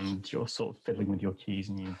upstairs, and you're sort of fiddling with your keys,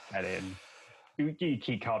 and you get in. You do your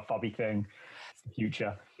key card fobby thing. It's the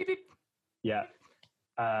future. Beep, beep. Yeah.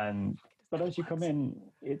 But as you come in,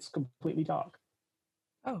 it's completely dark.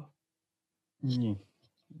 Oh. You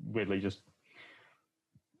weirdly just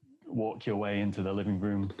walk your way into the living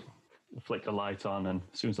room, flick the light on, and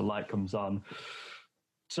as soon as the light comes on,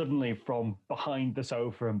 suddenly from behind the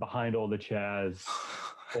sofa and behind all the chairs,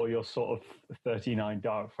 all your sort of 39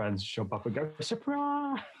 Dark friends jump up and go,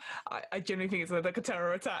 surprise! I genuinely think it's like a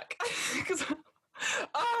terror attack.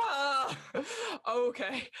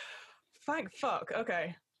 Okay. Thank fuck.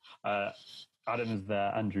 Okay. Adam is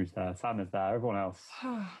there, Andrew's there, Sam is there, everyone else.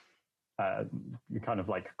 You're kind of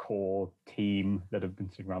like a core team that have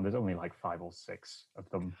been sitting around. There's only like 5 or 6 of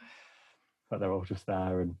them, but they're all just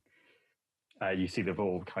there. And you see they've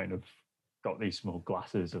all kind of got these small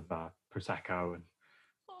glasses of Prosecco.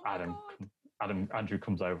 And Andrew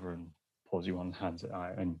comes over and pulls you on hands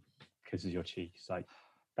and kisses your cheek. He's like,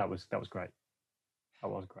 that was great. That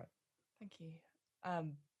was great. Thank you.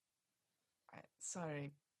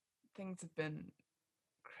 Sorry, things have been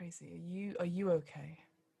crazy. Are you okay?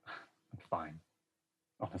 I'm fine,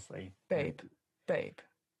 honestly. Babe.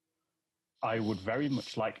 I would very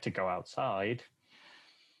much like to go outside.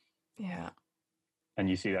 Yeah. And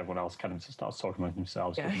you see everyone else kind of just starts talking among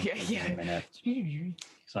themselves. Yeah. In a minute. He's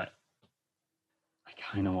like, I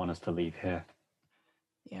kind of want us to leave here.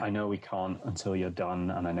 Yeah. I know we can't until you're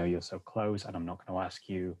done, and I know you're so close, and I'm not going to ask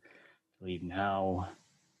you to leave now.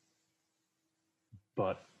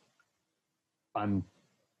 But I'm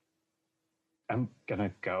going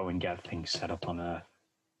to go and get things set up on Earth.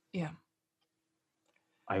 Yeah.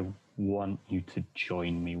 I want you to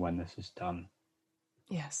join me when this is done.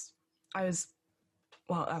 Yes. That's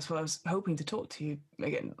what I was hoping to talk to you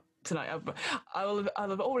again tonight. I'll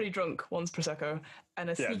have already drunk one's Prosecco and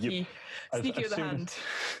a sneaky with the hand.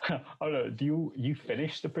 Oh no, do you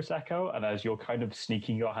finish the Prosecco, and as you're kind of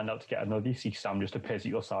sneaking your hand out to get another, you see Sam just appears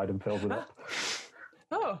at your side and fills it up.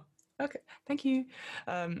 Oh, okay. Thank you.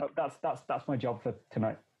 That's my job for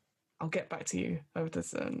tonight. I'll get back to you over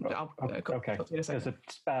this. Okay. There's a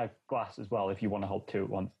spare glass as well if you want to hold 2 at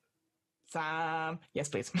once. Sam, yes,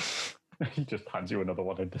 please. He just hands you another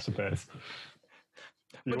one and disappears.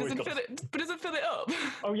 But does it fill it up?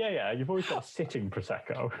 Oh yeah. You've always got a sitting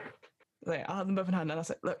Prosecco. Like, I'll have them both in hand, and I'll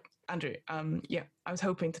say, "Look, Andrew. I was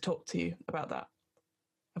hoping to talk to you about that.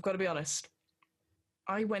 I've got to be honest.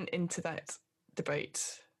 I went into that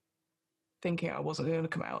debate thinking I wasn't going to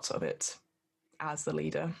come out of it as the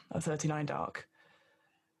leader of 39 Dark.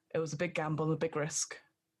 It was a big gamble, a big risk.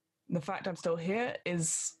 And the fact I'm still here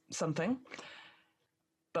is something,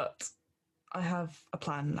 but I have a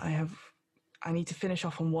plan. I need to finish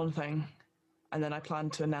off on one thing, and then I plan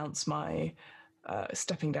to announce my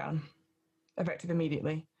stepping down, effective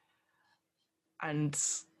immediately. And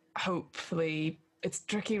hopefully, it's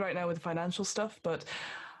tricky right now with the financial stuff, but,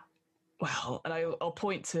 well, and I'll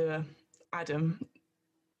point to Adam.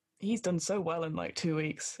 He's done so well in like 2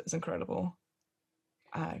 weeks. It's incredible.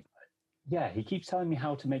 Yeah, he keeps telling me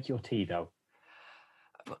how to make your tea, though.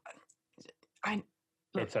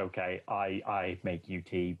 It's okay. I make you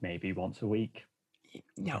tea maybe once a week.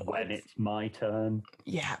 When it's my turn.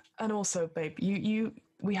 Yeah, and also, babe,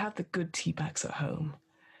 we have the good tea bags at home.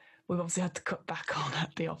 We've obviously had to cut back on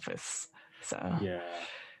at the office, so Yeah.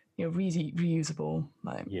 Reusable.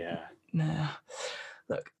 Like, Yeah. nah.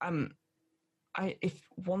 Look, if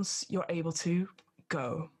once you're able to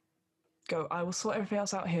go, I will sort everything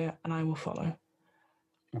else out here, and I will follow.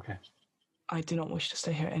 Okay. I do not wish to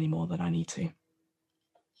stay here any more than I need to.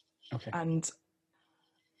 Okay. And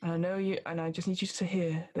I know you, and I just need you to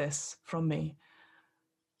hear this from me.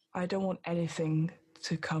 I don't want anything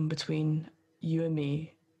to come between you and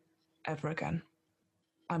me ever again.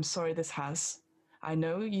 I'm sorry this has. I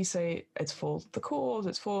know you say it's for the cause,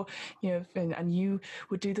 it's for, and you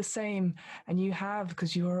would do the same, and you have,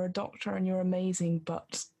 because you are a doctor and you're amazing,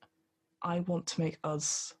 but I want to make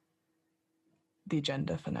us the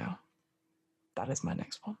agenda for now. That is my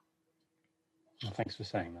next one. Well, thanks for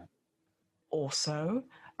saying that. Also,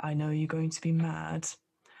 I know you're going to be mad.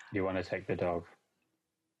 You want to take the dog?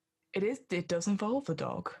 It does involve the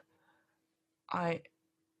dog. I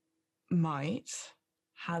might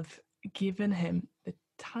have given him the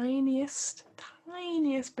tiniest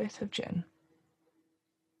bit of gin.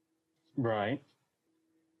 Right.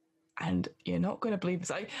 And you're not going to believe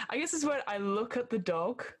this. I guess this is where I look at the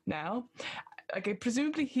dog now. Okay,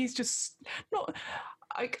 presumably he's just not.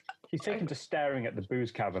 He's taken to staring at the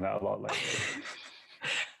booze cabinet a lot lately.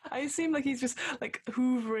 I seem like he's just like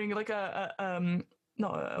hoovering, like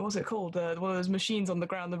what's it called? One of those machines on the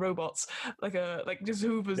ground, the robots, like just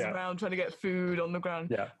hoovers around trying to get food on the ground.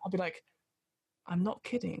 Yeah. I'll be like, I'm not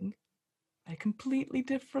kidding. A completely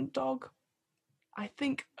different dog. I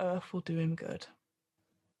think Earth will do him good.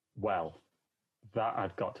 Well, that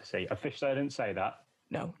I've got to see. Officially, I didn't say that.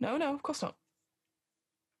 No, of course not.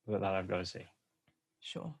 But that I've got to see.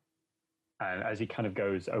 Sure. And as he kind of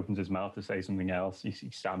opens his mouth to say something else, you see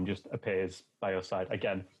Sam just appears by your side,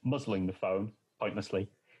 again, muzzling the phone, pointlessly.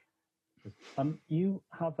 You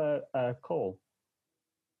have a call.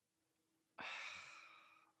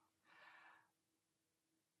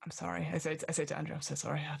 I'm sorry. I say to Andrew, I'm so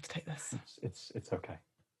sorry. I have to take this. It's okay.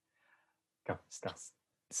 Go.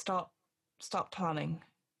 Start planning.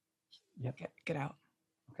 Yep. Get out.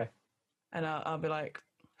 Okay. And I'll be like,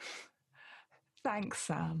 thanks,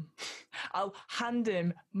 Sam. I'll hand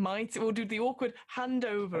him we'll do the awkward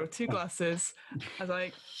handover of 2 glasses as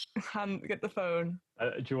I get the phone.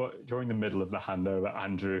 During the middle of the handover,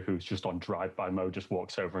 Andrew, who's just on drive-by mode, just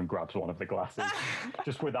walks over and grabs one of the glasses,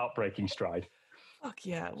 just without breaking stride. Fuck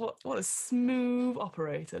yeah! What a smooth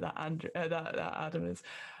operator that Adam is.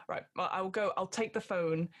 Right, I'll go. I'll take the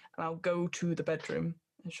phone and I'll go to the bedroom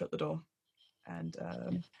and shut the door. And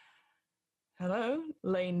hello,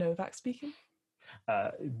 Lane Novak speaking.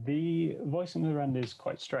 The voice on the other end is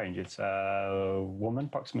quite strange. It's a woman,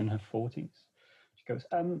 approximately in her 40s. She goes,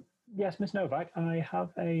 "Yes, Miss Novak, I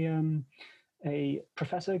have a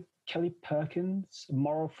Professor Kelly Perkins,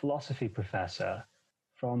 moral philosophy professor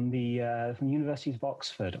from the University of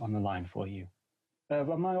Oxford on the line for you.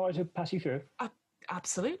 Am I all right to pass you through?"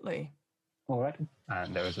 Absolutely. All right.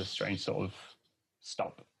 And there was a strange sort of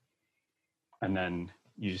stop. And then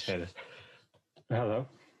you just hear this, "Hello."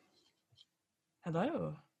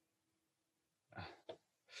 Hello.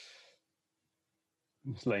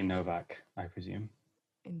 It's Lane Novak, I presume.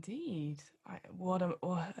 Indeed.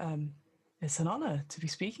 It's an honour to be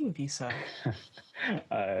speaking with you, sir.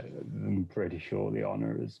 I'm pretty sure the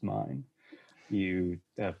honour is mine. You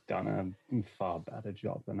have done a far better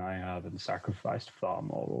job than I have and sacrificed far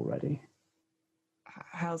more already.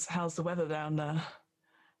 How's the weather down there?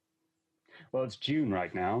 Well, it's June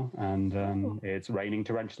right now, and it's raining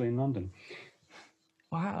torrentially in London.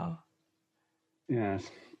 Wow. Yes.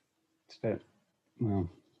 It's a bit, well...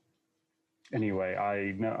 Anyway,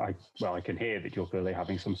 I can hear that you're clearly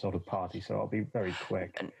having some sort of party, so I'll be very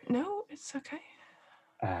quick. No, it's okay.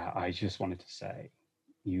 I just wanted to say,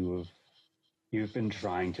 you've been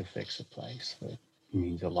trying to fix a place that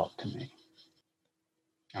means a lot to me.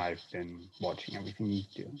 I've been watching everything you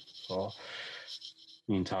do for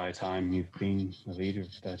the entire time you've been the leader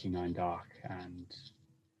of 39 Dark, and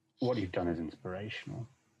what you've done is inspirational.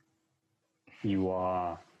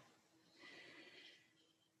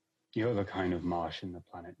 You're the kind of Martian the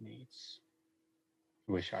planet needs.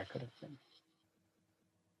 Wish I could have been.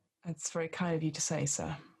 It's very kind of you to say,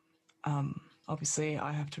 sir. Obviously,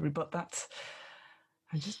 I have to rebut that.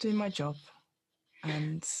 I'm just doing my job,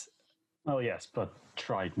 and... Well, yes, but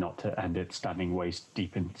tried not to end it standing waist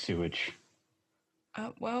deep in sewage.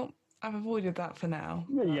 Well, I've avoided that for now.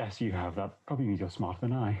 Yes, you have. That probably means you're smarter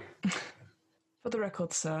than I. For the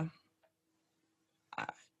record, sir,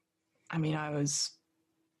 I mean, I was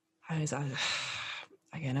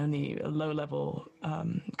again only a low-level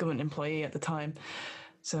government employee at the time,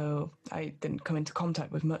 so I didn't come into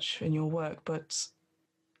contact with much in your work. But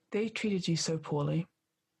they treated you so poorly,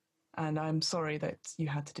 and I'm sorry that you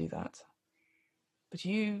had to do that. But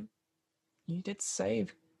you did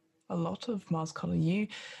save a lot of Mars Colony. You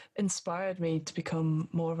inspired me to become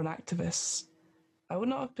more of an activist. I would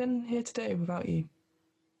not have been here today without you.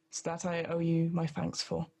 So that I owe you my thanks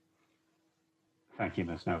for. Thank you,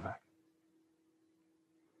 Miss Novak.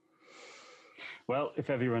 Well, if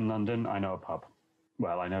ever you're in London, I know a pub.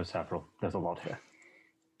 Well, I know several. There's a lot here.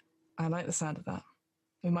 I like the sound of that.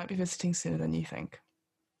 We might be visiting sooner than you think.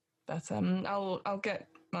 But I'll get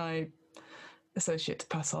my associate to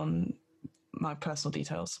pass on my personal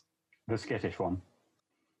details. The skittish one.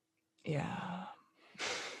 Yeah.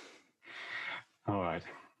 All right.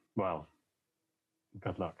 Well,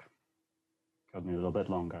 good luck. Got me a little bit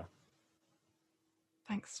longer.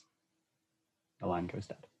 Thanks. The line goes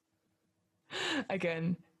dead.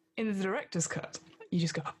 Again, in the director's cut, you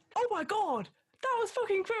just go, "Oh my god, that was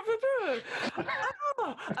fucking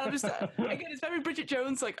ah!" And I'm just again, it's very Bridget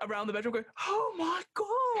Jones, like around the bedroom, going, "Oh my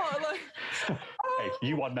god!" Like, oh. Hey,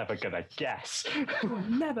 you are never gonna guess.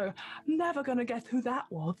 never gonna guess who that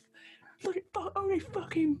was. Look at only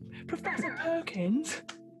fucking Professor Perkins.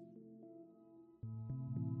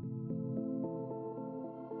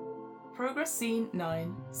 Progress Scene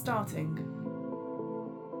 9 starting.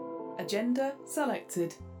 Agenda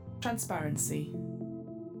selected. Transparency.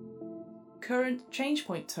 Current change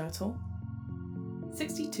point total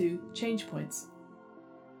 62 change points.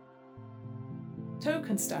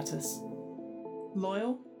 Token status: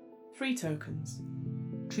 loyal, 3 tokens.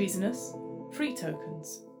 Treasonous, 3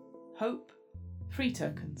 tokens. Hope, 3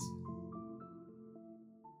 tokens.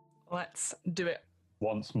 Let's do it.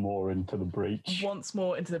 Once more into the breach. Once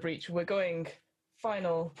more into the breach. We're going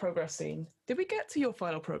final progress scene. Did we get to your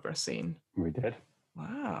final progress scene? We did.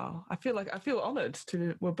 Wow. I feel honoured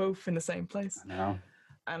to we're both in the same place. I know.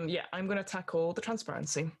 Yeah, I'm going to tackle the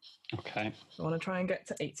transparency. Okay. I want to try and get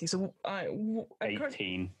to 80. So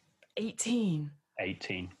 18. 18.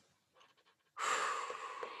 18.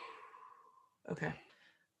 Okay.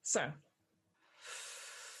 So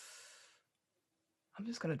I'm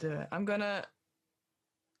just going to do it. I'm going to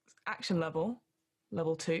action level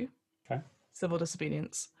 2. Okay. Civil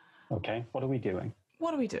disobedience. Okay. What are we doing?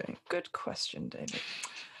 What are we doing? Good question, David.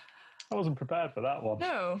 I wasn't prepared for that one.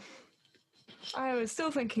 No. I was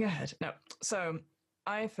still thinking ahead. No. So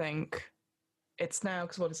I think it's now,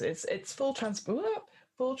 because what is it? It's full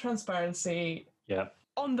transparency. Yeah.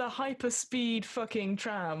 On the hyperspeed fucking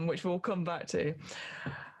tram, which we'll come back to.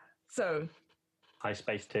 So High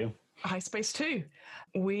Space 2. High Space 2.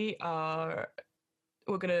 We're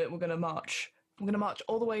gonna march. We're gonna march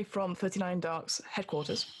all the way from 39 Dark's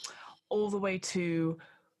headquarters, all the way to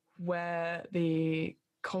where the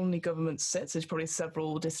colony government sits. It's probably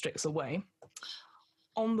several districts away.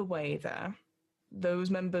 On the way there, those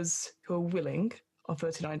members who are willing of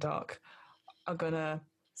 39 Dark are gonna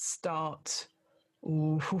start.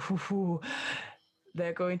 They're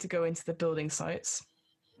going to go into the building sites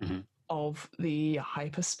of the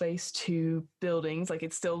Hyperspace 2 buildings. Like,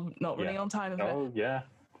 it's still not running on time. Oh, yeah.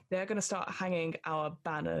 They're going to start hanging our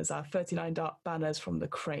banners, our 39 Dark banners from the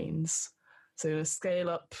cranes. So scale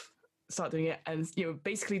up, start doing it, and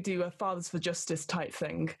basically do a Fathers for Justice type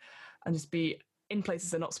thing, and just be in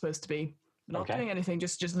places they're not supposed to be, not doing anything,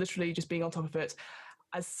 just literally just being on top of it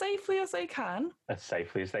as safely as they can. As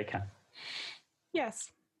safely as they can.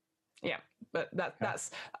 Yes. Yeah, but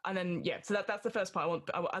that's and then so that's the first part.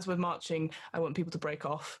 As we're marching, I want people to break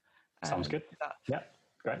off. Sounds good. Yeah,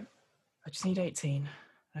 great. I just need 18.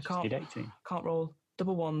 Need 18. Can't roll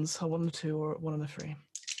double ones, a 1 and a 2, or 1 and a 3.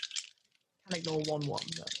 Can ignore 1 1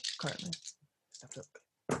 though, currently. Just have to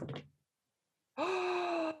look.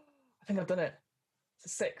 I think I've done it. It's a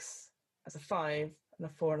 6, that's a 5, and a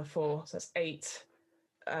 4 and a 4, so that's 8.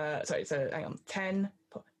 Sorry, so hang on, 10,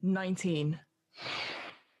 19.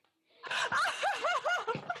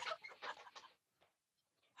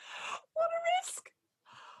 What a risk!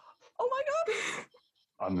 Oh my god!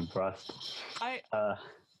 I'm impressed.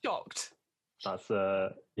 Shocked. That's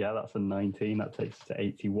a 19. That takes us to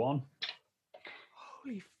 81.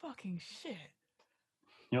 Holy fucking shit!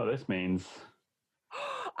 You know what this means?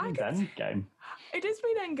 Endgame. It does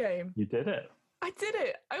mean endgame. You did it. I did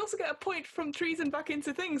it. I also get a point from treason back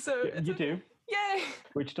into things, so you do. Yay!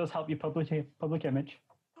 Which does help your public image.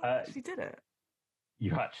 I actually did it.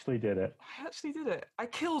 You actually did it. I actually did it. I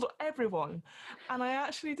killed everyone, and I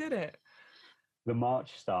actually did it. The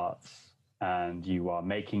march starts, and you are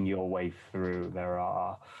making your way through. There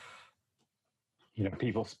are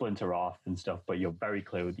people splinter off and stuff, but you're very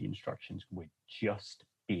clear with the instructions. We're just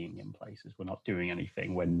being in places. We're not doing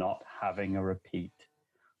anything. We're not having a repeat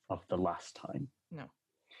of the last time. No.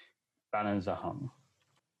 Banners are hung.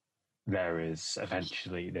 There is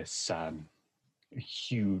eventually this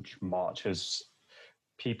huge march as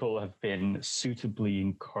people have been suitably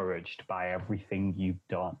encouraged by everything you've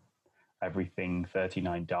done, everything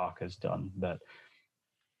 39 Dark has done, that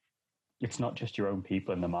it's not just your own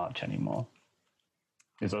people in the march anymore.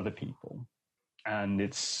 There's other people. And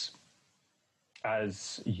it's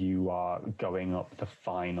as you are going up the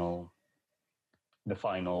final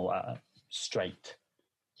straight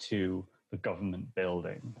to the government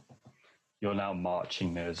building, you're now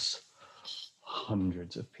marching. There's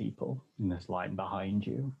hundreds of people in this line behind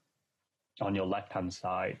you. On your left-hand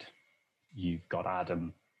side, you've got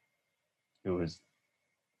Adam, who has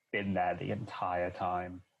been there the entire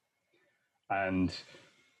time. And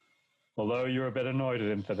although you're a bit annoyed at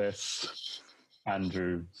him for this,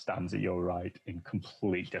 Andrew stands at your right in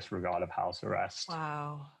complete disregard of house arrest.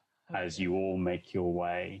 Wow. Okay. As you all make your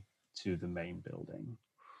way to the main building.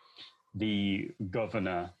 The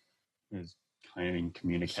governor is kind of in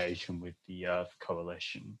communication with the Earth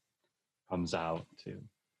Coalition, comes out to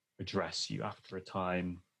address you after a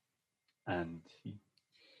time, and he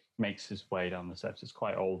makes his way down the steps. It's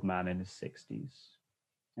quite old man in his 60s.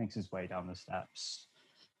 Makes his way down the steps,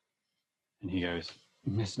 and he goes,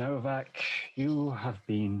 Miss Novak, you have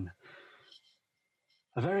been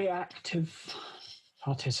a very active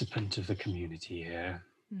participant of the community here.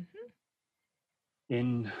 Mm-hmm.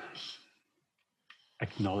 In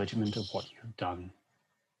acknowledgement of what you've done,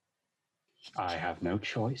 I have no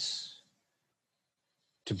choice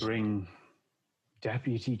to bring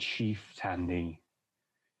Deputy Chief Tandy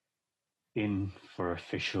in for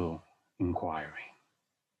official inquiry.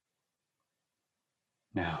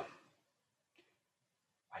 Now,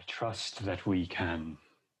 I trust that we can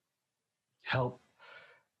help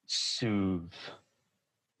soothe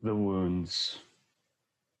the wounds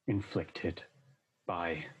inflicted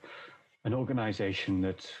by an organization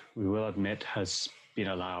that we will admit has been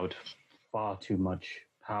allowed far too much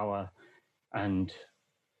power and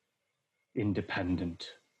independent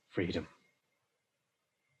freedom.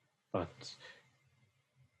 But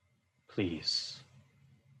please,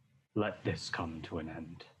 let this come to an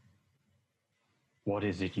end. What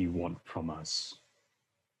is it you want from us?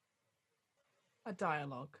 A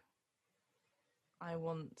dialogue. I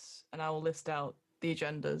want, and I will list out the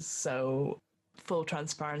agendas, so full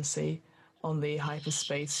transparency on the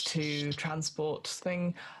hyperspace to transport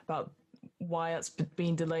thing, about why it's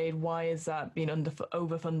been delayed, why is that being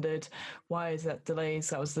overfunded, why is that delays.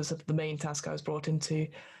 That was the main task I was brought into.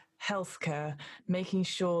 Healthcare, making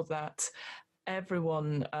sure that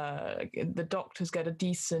everyone, the doctors get a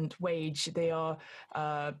decent wage. They are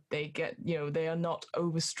not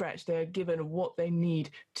overstretched. They are given what they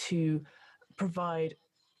need to provide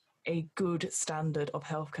a good standard of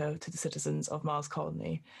healthcare to the citizens of Mars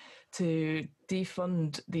Colony, to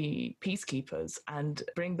defund the peacekeepers and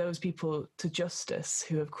bring those people to justice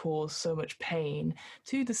who have caused so much pain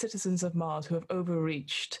to the citizens of Mars who have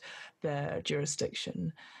overreached their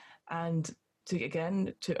jurisdiction, and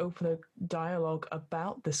to open a dialogue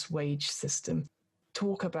about this wage system,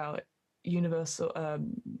 talk about universal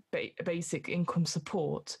basic income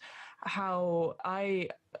support, how I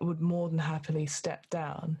would more than happily step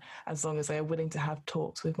down as long as they are willing to have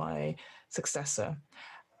talks with my successor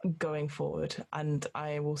going forward. And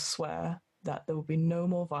I will swear that there will be no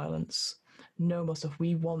more violence, no more stuff.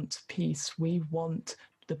 We want peace. We want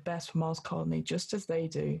the best for Mars Colony, just as they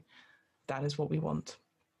do. That is what we want.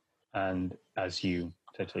 And as you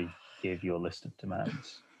essentially give your list of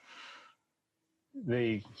demands,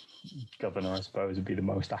 the governor, I suppose, would be the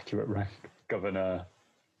most accurate rank. Governor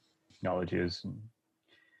acknowledges, and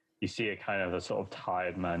you see a kind of a sort of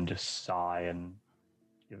tired man just sigh and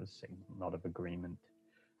give a nod of agreement.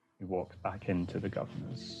 He walks back into the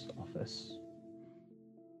governor's office.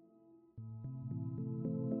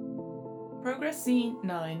 Progress Scene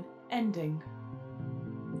 9, ending.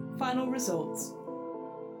 Final results.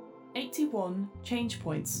 81 change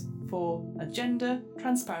points for Agenda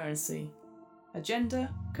Transparency.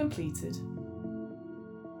 Agenda completed.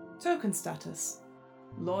 Token status.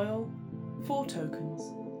 Loyal, 4 tokens.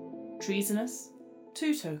 Treasonous,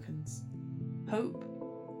 2 tokens. Hope,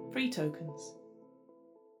 3 tokens.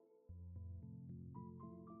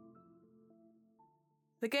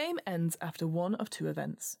 The game ends after one of 2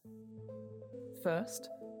 events. First,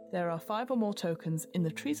 there are 5 or more tokens in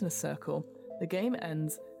the treasonous circle. The game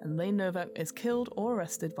ends and Lane Novak is killed or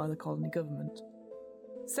arrested by the colony government.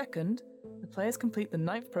 Second, the players complete the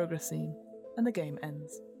 9th progress scene. and the game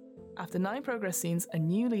ends. After 9 progress scenes, a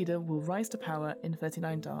new leader will rise to power in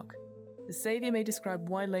 39 Dark. The Saviour may describe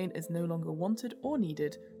why Lane is no longer wanted or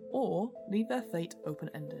needed, or leave their fate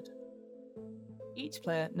open-ended. Each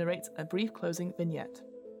player narrates a brief closing vignette.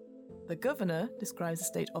 The Governor describes the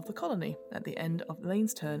state of the colony at the end of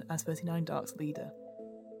Lane's turn as 39 Dark's leader.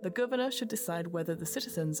 The Governor should decide whether the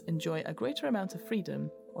citizens enjoy a greater amount of freedom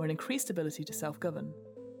or an increased ability to self-govern.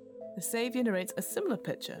 The Saviour narrates a similar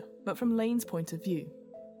picture, but from Lane's point of view.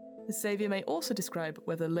 The Saviour may also describe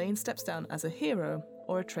whether Lane steps down as a hero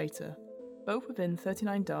or a traitor, both within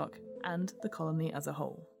 39 Dark and the colony as a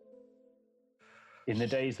whole. In the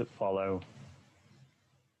days that follow,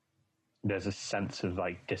 there's a sense of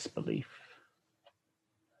disbelief.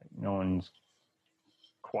 No one's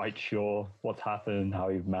quite sure what's happened, how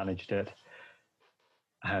you've managed it.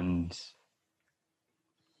 And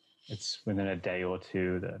it's within a day or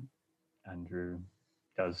two that Andrew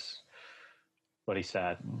does what he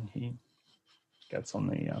said, and he gets on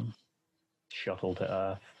the shuttle to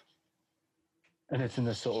Earth. And it's in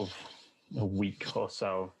the sort of a week or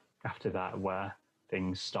so after that where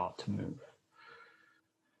things start to move.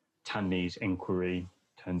 Tandy's inquiry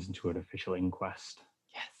turns into an official inquest.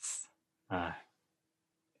 Yes.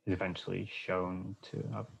 Is eventually shown to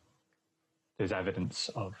have... There's evidence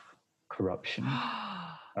of corruption,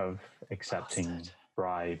 of accepting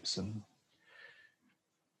bribes,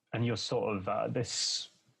 and you're sort of... this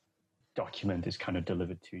document is kind of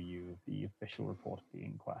delivered to you, the official report of the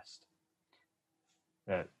inquest.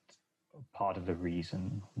 That part of the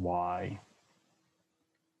reason why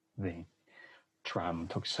the tram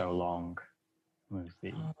took so long was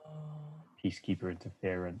the peacekeeper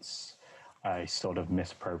interference, a sort of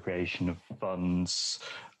misappropriation of funds,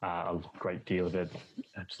 a great deal of it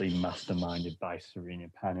actually masterminded by Serena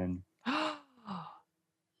Pannin.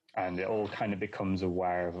 And it all kind of becomes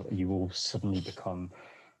aware of, you will suddenly become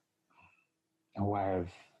aware of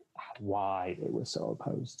why it was so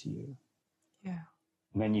opposed to you. Yeah.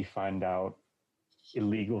 And then you find out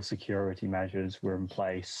illegal security measures were in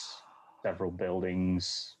place. Several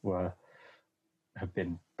buildings have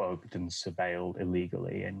been bugged and surveilled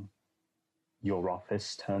illegally, and your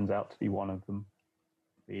office turns out to be one of them,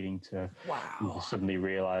 leading to you suddenly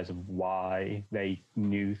realize of why they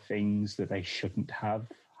knew things that they shouldn't have,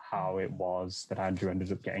 how it was that Andrew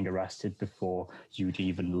ended up getting arrested before you'd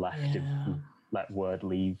even let word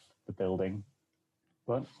leave the building.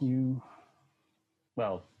 But do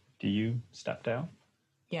you step down?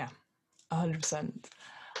 Yeah, 100%.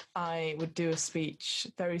 I would do a speech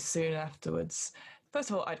very soon afterwards. First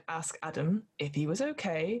of all, I'd ask Adam if he was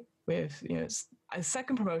okay with, a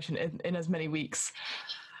second promotion in as many weeks.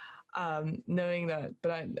 Knowing that,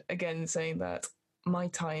 but again saying that my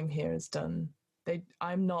time here is done.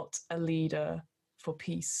 I'm not a leader for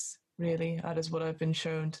peace, really. That is what I've been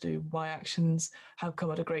shown to do. My actions have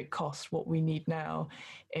come at a great cost. What we need now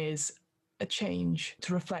is a change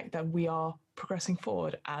to reflect that we are progressing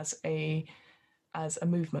forward as a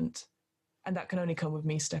movement. And that can only come with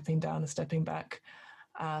me stepping down and stepping back,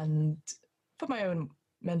 and for my own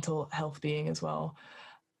mental health being as well.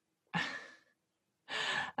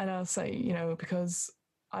 And I'll say, because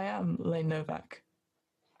I am Lane Novak,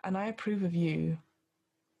 and I approve of you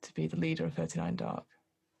to be the leader of 39 Dark.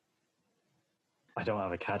 I don't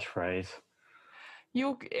have a catchphrase.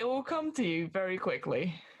 It will come to you very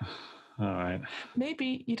quickly. All right.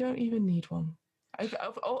 Maybe you don't even need one.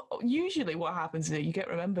 Usually what happens is you get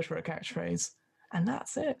remembered for a catchphrase, and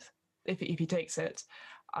that's it. If he takes it,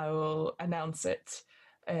 I will announce it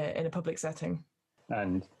in a public setting.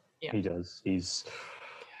 And he does. You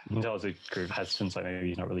can tell as a group hesitant, like maybe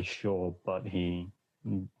he's not really sure, but he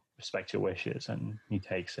respects your wishes and he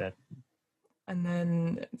takes it. And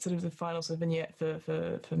then sort of the final sort of vignette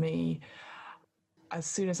for me, as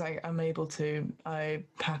soon as I am able to, I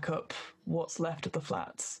pack up what's left of the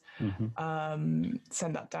flats,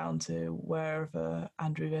 send that down to wherever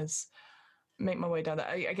Andrew is, make my way down there.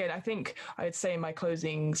 I think I would say in my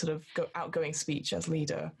closing sort of outgoing speech as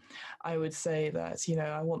leader, I would say that,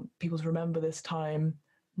 I want people to remember this time,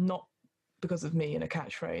 not because of me in a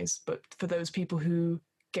catchphrase, but for those people who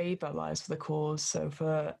gave their lives for the cause. So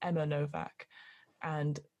for Emma Novak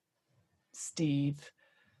and Steve,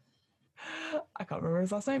 I can't remember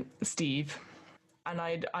his last name, Steve. And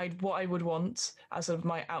what I would want as sort of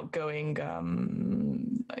my outgoing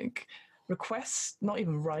request, not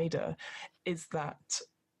even rider, is that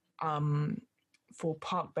for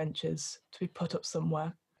park benches to be put up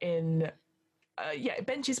somewhere in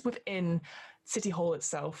benches within City Hall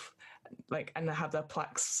itself, and have their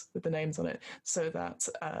plaques with the names on it, so that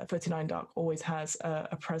 39 Dark always has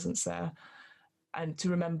a presence there. and to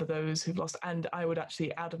remember those who've lost. And I would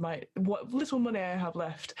actually, out of my what little money I have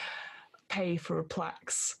left, pay for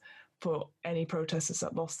plaques for any protesters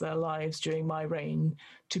that lost their lives during my reign,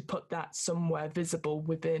 to put that somewhere visible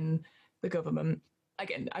within the government.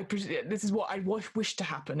 Again, this is what I wish to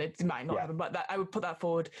happen. It might not happen, but that I would put that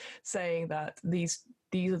forward, saying that these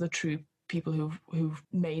are the true people who've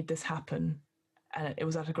made this happen, and it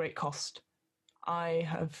was at a great cost. I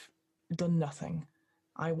have done nothing.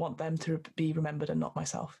 I want them to be remembered and not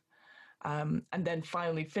myself. And then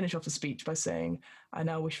finally finish off the speech by saying, I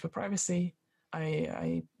now wish for privacy.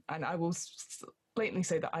 I will blatantly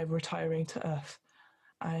say that I'm retiring to Earth.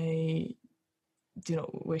 I do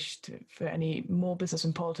not wish for any more business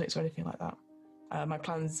in politics or anything like that. My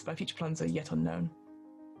future plans are yet unknown.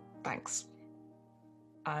 Thanks.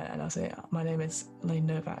 And I'll say, my name is Lane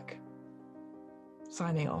Novak.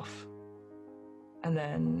 Signing off. And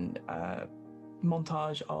then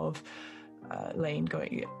montage of Lane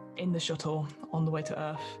going in the shuttle on the way to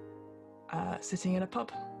Earth, sitting in a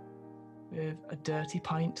pub with a dirty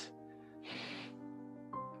pint,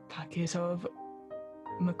 a packet of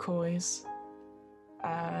McCoys,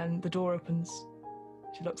 and the door opens.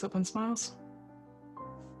 She looks up and smiles.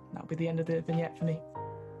 That'll be the end of the vignette for me.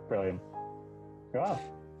 Brilliant. Wow.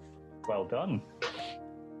 Well done.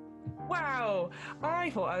 Wow!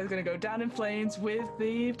 I thought I was going to go down in flames with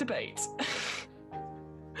the debate.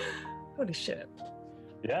 Holy shit.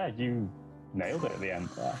 Yeah, you nailed it at the end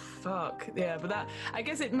there. Fuck. Yeah, but that, I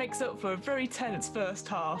guess it makes up for a very tense first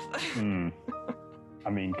half. I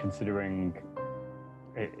mean, considering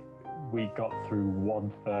we got through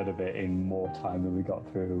 1/3 of it in more time than we got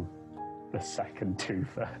through the second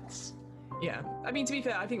 2/3. Yeah, I mean, to be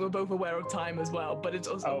fair, I think we're both aware of time as well, but it's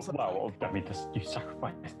also... I mean, you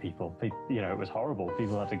sacrificed people. It was horrible.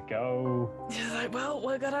 People had to go. It's like, well,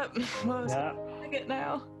 we're gonna it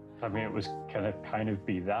now. I mean, it was gonna kind of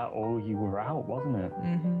be that, or you were out, wasn't it?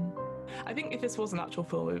 Mm-hmm. I think if this was an actual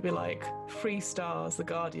film, it would be like 3 stars, The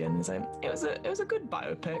Guardian. It's like, it was a good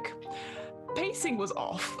biopic. Pacing was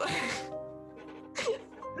off.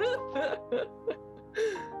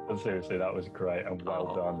 Seriously, that was great and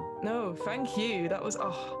well done. No, thank you. That was,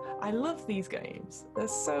 I love these games. They're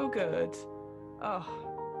so good. Oh,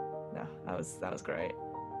 no, that was great.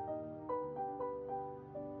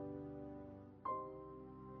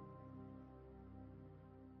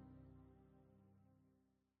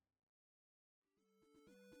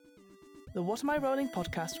 The What Am I Rolling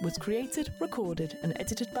podcast was created, recorded, and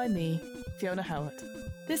edited by me, Fiona Howard.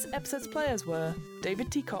 This episode's players were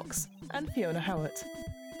David T. Cox and Fiona Howard.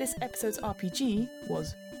 This episode's RPG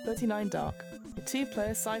was 39 Dark, a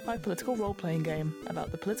 2-player sci-fi political role-playing game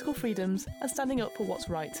about the political freedoms and standing up for what's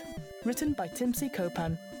right. Written by Tim C.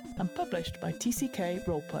 Copan and published by TCK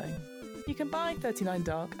Roleplaying. You can buy 39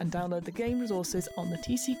 Dark and download the game resources on the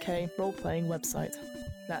TCK Roleplaying website.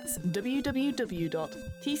 That's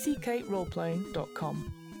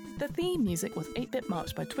www.tckroleplaying.com. The theme music was 8-Bit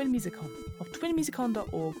March by Twin Musicon of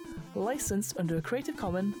twinmusicon.org, licensed under a Creative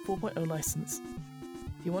Commons 4.0 license.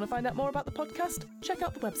 If you want to find out more about the podcast, check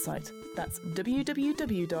out the website. That's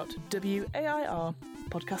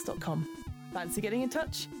www.wairpodcast.com. Fancy getting in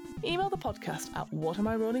touch? Email the podcast at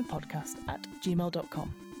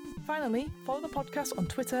whatamirollingpodcast@gmail.com. Finally, follow the podcast on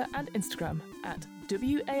Twitter and Instagram at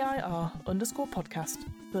WAIR_podcast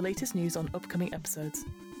for the latest news on upcoming episodes.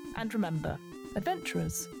 And remember,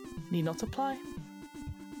 adventurers need not apply